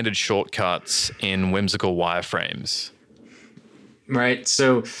left-handed shortcuts in Whimsical wireframes? Right.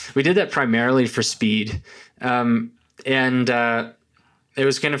 So we did that primarily for speed, and it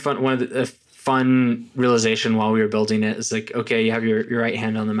was kind of fun. One of the fun realization while we were building it is like, okay, you have your right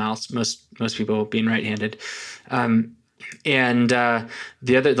hand on the mouse, most people being right-handed, and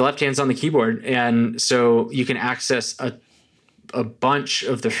the left hand's on the keyboard, and so you can access a bunch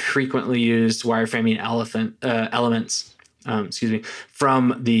of the frequently used wireframing elements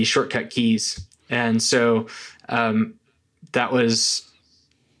from the shortcut keys. And so that was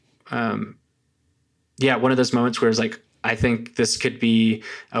one of those moments where it's like, I think this could be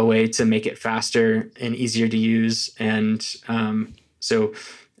a way to make it faster and easier to use. And so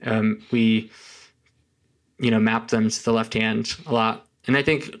we, mapped them to the left hand a lot. And I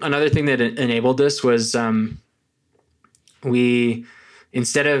think another thing that enabled this was we,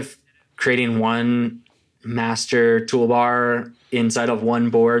 instead of creating one master toolbar inside of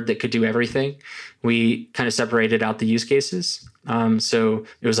one board that could do everything, we kind of separated out the use cases. So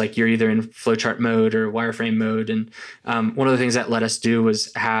it was like you're either in flowchart mode or wireframe mode. And one of the things that let us do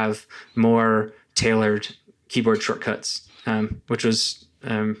was have more tailored keyboard shortcuts, which was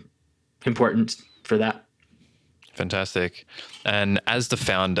important for that. Fantastic. And as the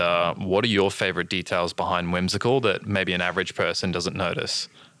founder, what are your favorite details behind Whimsical that maybe an average person doesn't notice?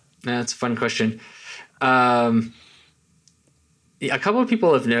 That's a fun question. a couple of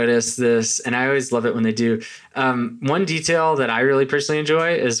people have noticed this, and I always love it when they do. One detail that I really personally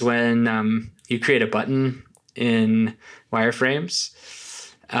enjoy is when you create a button in wireframes,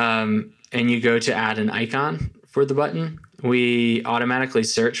 and you go to add an icon for the button. We automatically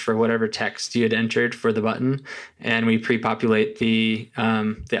search for whatever text you had entered for the button, and we pre-populate the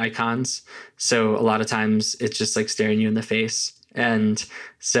icons. So a lot of times it's just like staring you in the face. And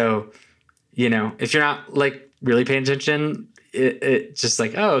so, if you're not like really paying attention, it just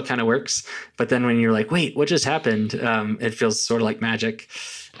like, oh, it kind of works. But then when you're like, wait, what just happened? It feels sort of like magic.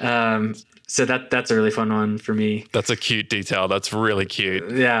 So that's a really fun one for me. That's a cute detail. That's really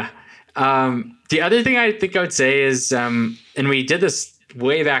cute. Yeah. The other thing I think I would say is, and we did this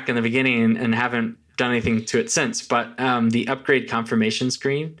way back in the beginning and haven't done anything to it since, but the upgrade confirmation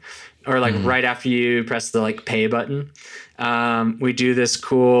screen, or like right after you press the like pay button, we do this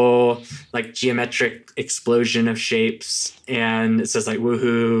cool like geometric explosion of shapes, and it says like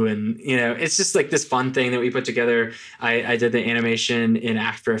woohoo, and it's just like this fun thing that we put together. I did the animation in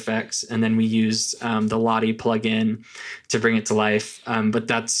After Effects, and then we used the Lottie plugin to bring it to life. But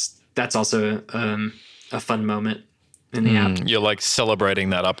that's also a fun moment in the app. You're like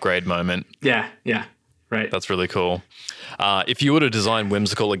celebrating that upgrade moment. Yeah, right. That's really cool. If you were to design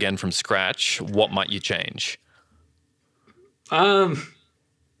Whimsical again from scratch, what might you change? Honestly,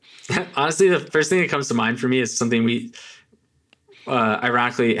 the first thing that comes to mind for me is something we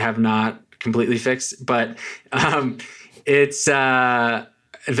ironically have not completely fixed, but it's the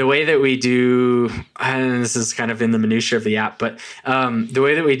way that we do, and this is kind of in the minutia of the app, but the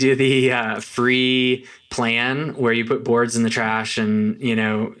way that we do the free plan where you put boards in the trash and,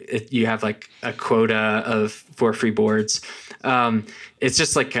 you have like a quota for free boards. It's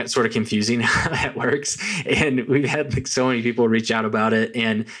just like sort of confusing how that works. And we've had like so many people reach out about it,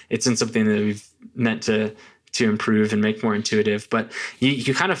 and it's in something that we've meant to improve and make more intuitive. But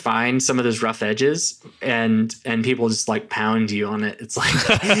you kind of find some of those rough edges, and people just like pound you on it. It's like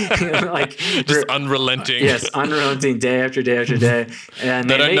like just unrelenting. Yes, unrelenting day after day after day. And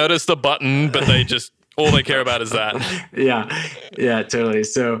they don't notice the button, but they just all they care about is that. Yeah, totally.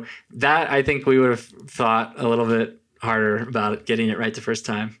 So that, I think we would have thought a little bit harder about it, getting it right the first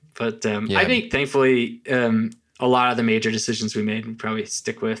time. But I think thankfully a lot of the major decisions we made we probably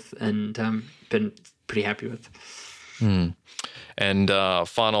stick with, and been pretty happy with. And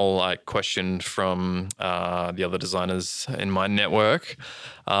final question from the other designers in my network.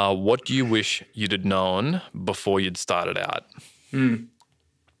 What do you wish you'd have known before you'd started out?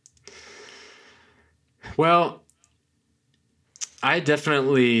 Well, I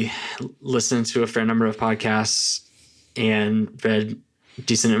definitely listened to a fair number of podcasts and read a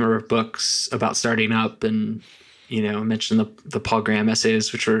decent number of books about starting up, and mentioned the Paul Graham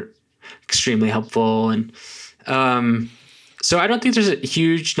essays, which were extremely helpful. And so I don't think there's a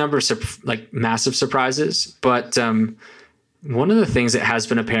huge number of massive surprises, but one of the things that has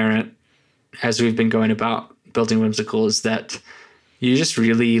been apparent as we've been going about building Whimsical is that you just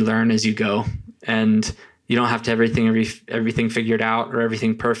really learn as you go, and you don't have to everything figured out or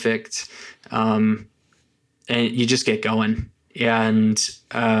everything perfect, and you just get going. And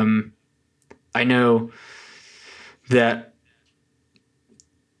I know that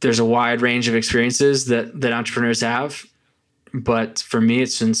there's a wide range of experiences that entrepreneurs have, but for me,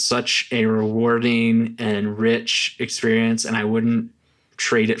 it's been such a rewarding and rich experience, and I wouldn't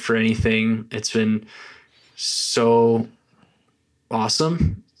trade it for anything. It's been so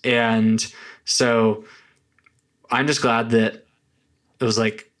awesome. And so I'm just glad that it was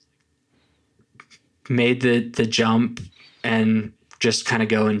like made the jump and just kind of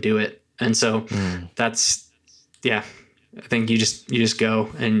go and do it. And so that's, I think you just go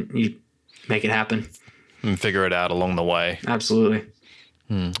and you make it happen and figure it out along the way. Absolutely.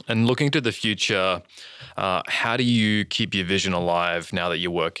 And looking to the future, how do you keep your vision alive now that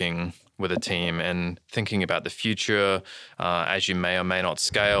you're working with a team and thinking about the future as you may or may not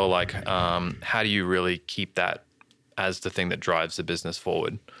scale? Like, how do you really keep that as the thing that drives the business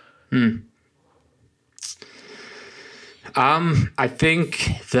forward? I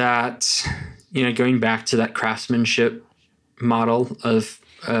think that, going back to that craftsmanship model of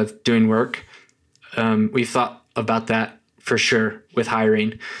doing work, we've thought about that for sure with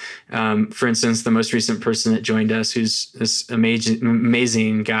hiring. For instance, the most recent person that joined us, who's this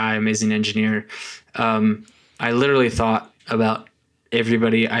amazing guy, amazing engineer. I literally thought about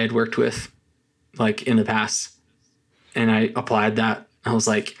everybody I had worked with, like in the past, and I applied that. I was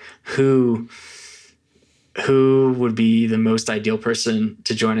like, who would be the most ideal person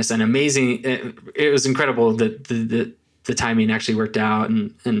to join us? And amazing. It was incredible that the timing actually worked out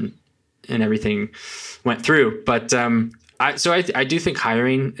and everything went through. But I do think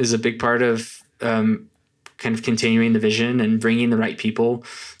hiring is a big part of kind of continuing the vision and bringing the right people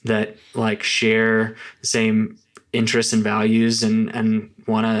that like share the same interests and values and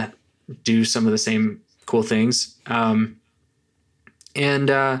want to do some of the same cool things. And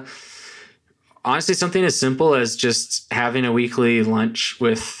honestly, something as simple as just having a weekly lunch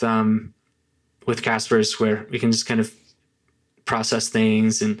with Casper's where we can just kind of process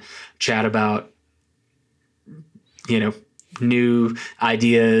things and chat about, new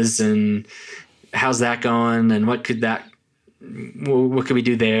ideas and how's that going and what could we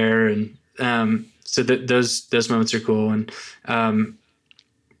do there. And so those moments are cool. And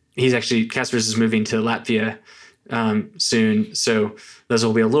Casper's is moving to Latvia soon. So those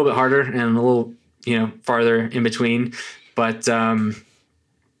will be a little bit harder and a little, farther in between. But I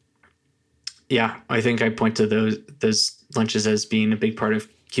think I point to those lunches as being a big part of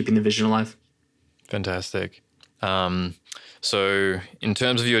keeping the vision alive. Fantastic. So in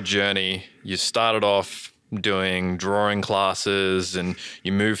terms of your journey, you started off doing drawing classes and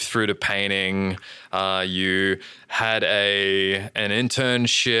you moved through to painting. You had an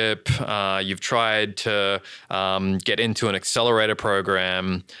internship. You've tried to get into an accelerator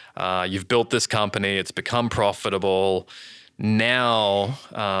program. You've built this company. It's become profitable. Now,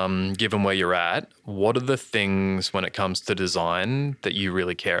 given where you're at, what are the things when it comes to design that you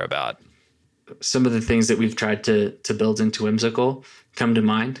really care about? Some of the things that we've tried to build into Whimsical come to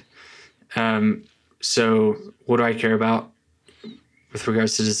mind. So what do I care about with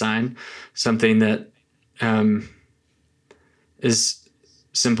regards to design? Something that is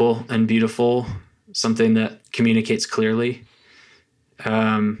simple and beautiful, something that communicates clearly,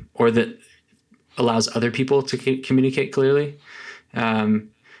 or that allows other people to communicate clearly.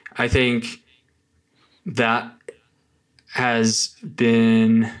 I think that has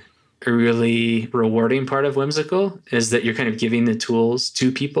been a really rewarding part of Whimsical, is that you're kind of giving the tools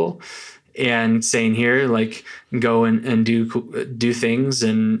to people and saying, here, like, go and do things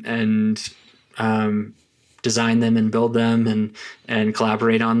and design them and build them and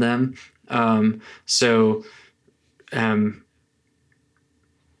collaborate on them. Kind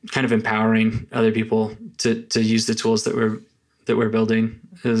of empowering other people to use the tools that we're building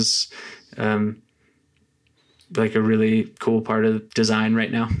is like a really cool part of design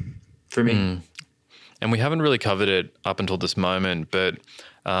right now for me. And we haven't really covered it up until this moment, but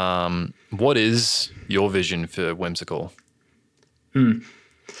what is your vision for Whimsical?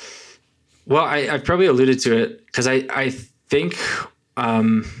 Well, I've probably alluded to it because I think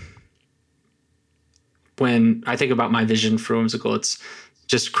when I think about my vision for Whimsical, it's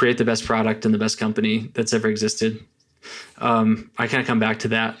just create the best product and the best company that's ever existed. I kind of come back to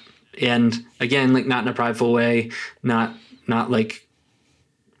that. And again, like, not in a prideful way, not like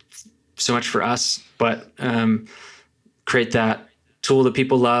so much for us, but create that tool that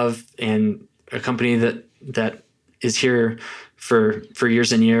people love and a company that is here for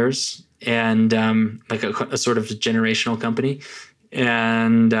years and years, and like a sort of generational company,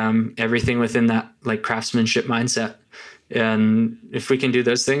 and everything within that like craftsmanship mindset. And if we can do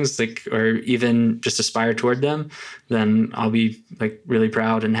those things, like, or even just aspire toward them, then I'll be like really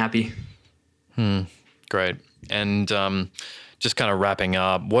proud and happy. Great. And just kind of wrapping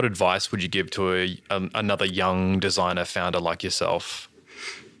up, what advice would you give to another young designer founder like yourself?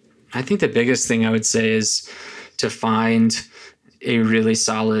 I think the biggest thing I would say is to find a really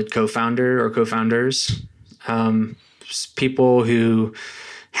solid co-founder or co-founders, people who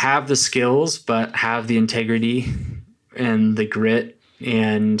have the skills but have the integrity and the grit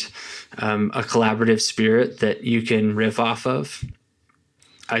and a collaborative spirit that you can riff off of.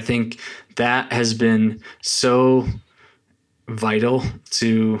 I think that has been so vital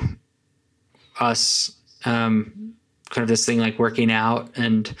to us, kind of this thing like working out.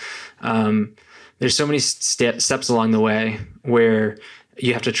 And there's so many steps along the way where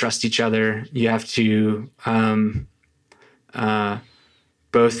you have to trust each other. You have to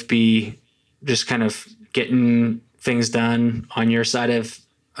both be just kind of getting things done on your side of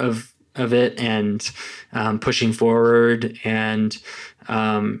it, and pushing forward and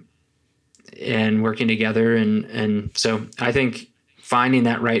working together. And so I think finding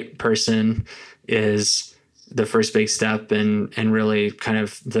that right person is the first big step, and really kind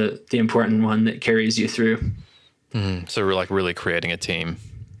of the important one that carries you through. So we're like really creating a team.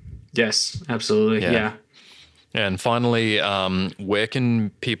 Yes, absolutely. Yeah. And finally, where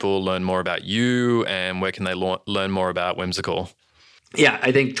can people learn more about you, and where can they learn more about Whimsical? Yeah,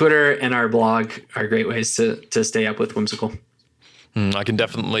 I think Twitter and our blog are great ways to stay up with Whimsical. I can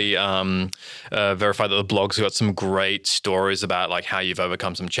definitely verify that the blog's got some great stories about like how you've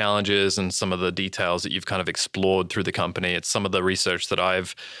overcome some challenges and some of the details that you've kind of explored through the company. It's some of the research that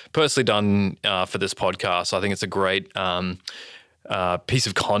I've personally done for this podcast. I think it's a great piece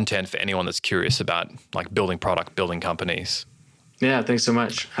of content for anyone that's curious about like building product, building companies. Yeah, thanks so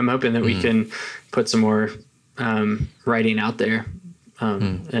much. I'm hoping that we can put some more writing out there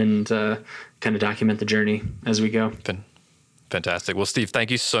and kind of document the journey as we go. Fantastic. Well, Steve, thank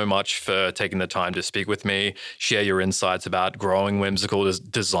you so much for taking the time to speak with me, share your insights about growing Whimsical,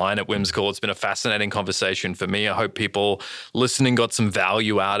 design at Whimsical. It's been a fascinating conversation for me. I hope people listening got some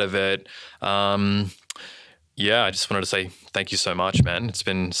value out of it. I just wanted to say thank you so much, man. It's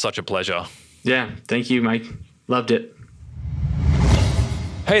been such a pleasure. Yeah, thank you, Mike. Loved it.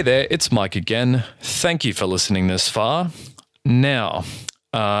 Hey there, it's Mike again. Thank you for listening this far. Now,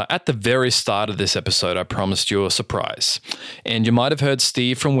 at the very start of this episode, I promised you a surprise. And you might have heard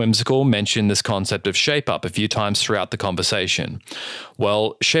Steve from Whimsical mention this concept of shape-up a few times throughout the conversation.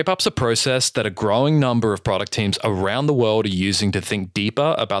 Well, shape-up's a process that a growing number of product teams around the world are using to think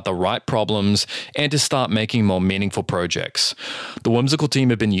deeper about the right problems and to start making more meaningful projects. The Whimsical team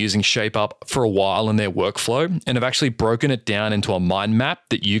have been using shape-up for a while in their workflow and have actually broken it down into a mind map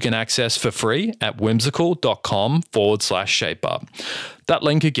that you can access for free at whimsical.com/shapeup. That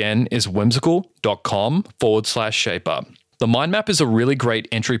link again is whimsical.com/shapeup. The mind map is a really great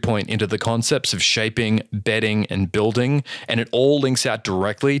entry point into the concepts of shaping, bedding, and building, and it all links out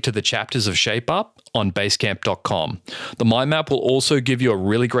directly to the chapters of ShapeUp on basecamp.com. The mind map will also give you a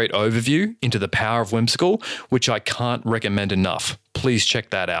really great overview into the power of Whimsical, which I can't recommend enough. Please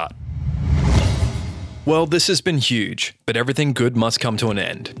check that out. Well, this has been huge, but everything good must come to an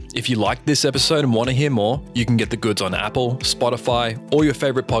end. If you liked this episode and want to hear more, you can get the goods on Apple, Spotify, or your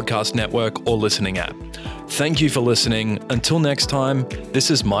favorite podcast network or listening app. Thank you for listening. Until next time, this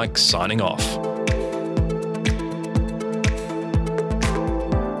is Mike signing off.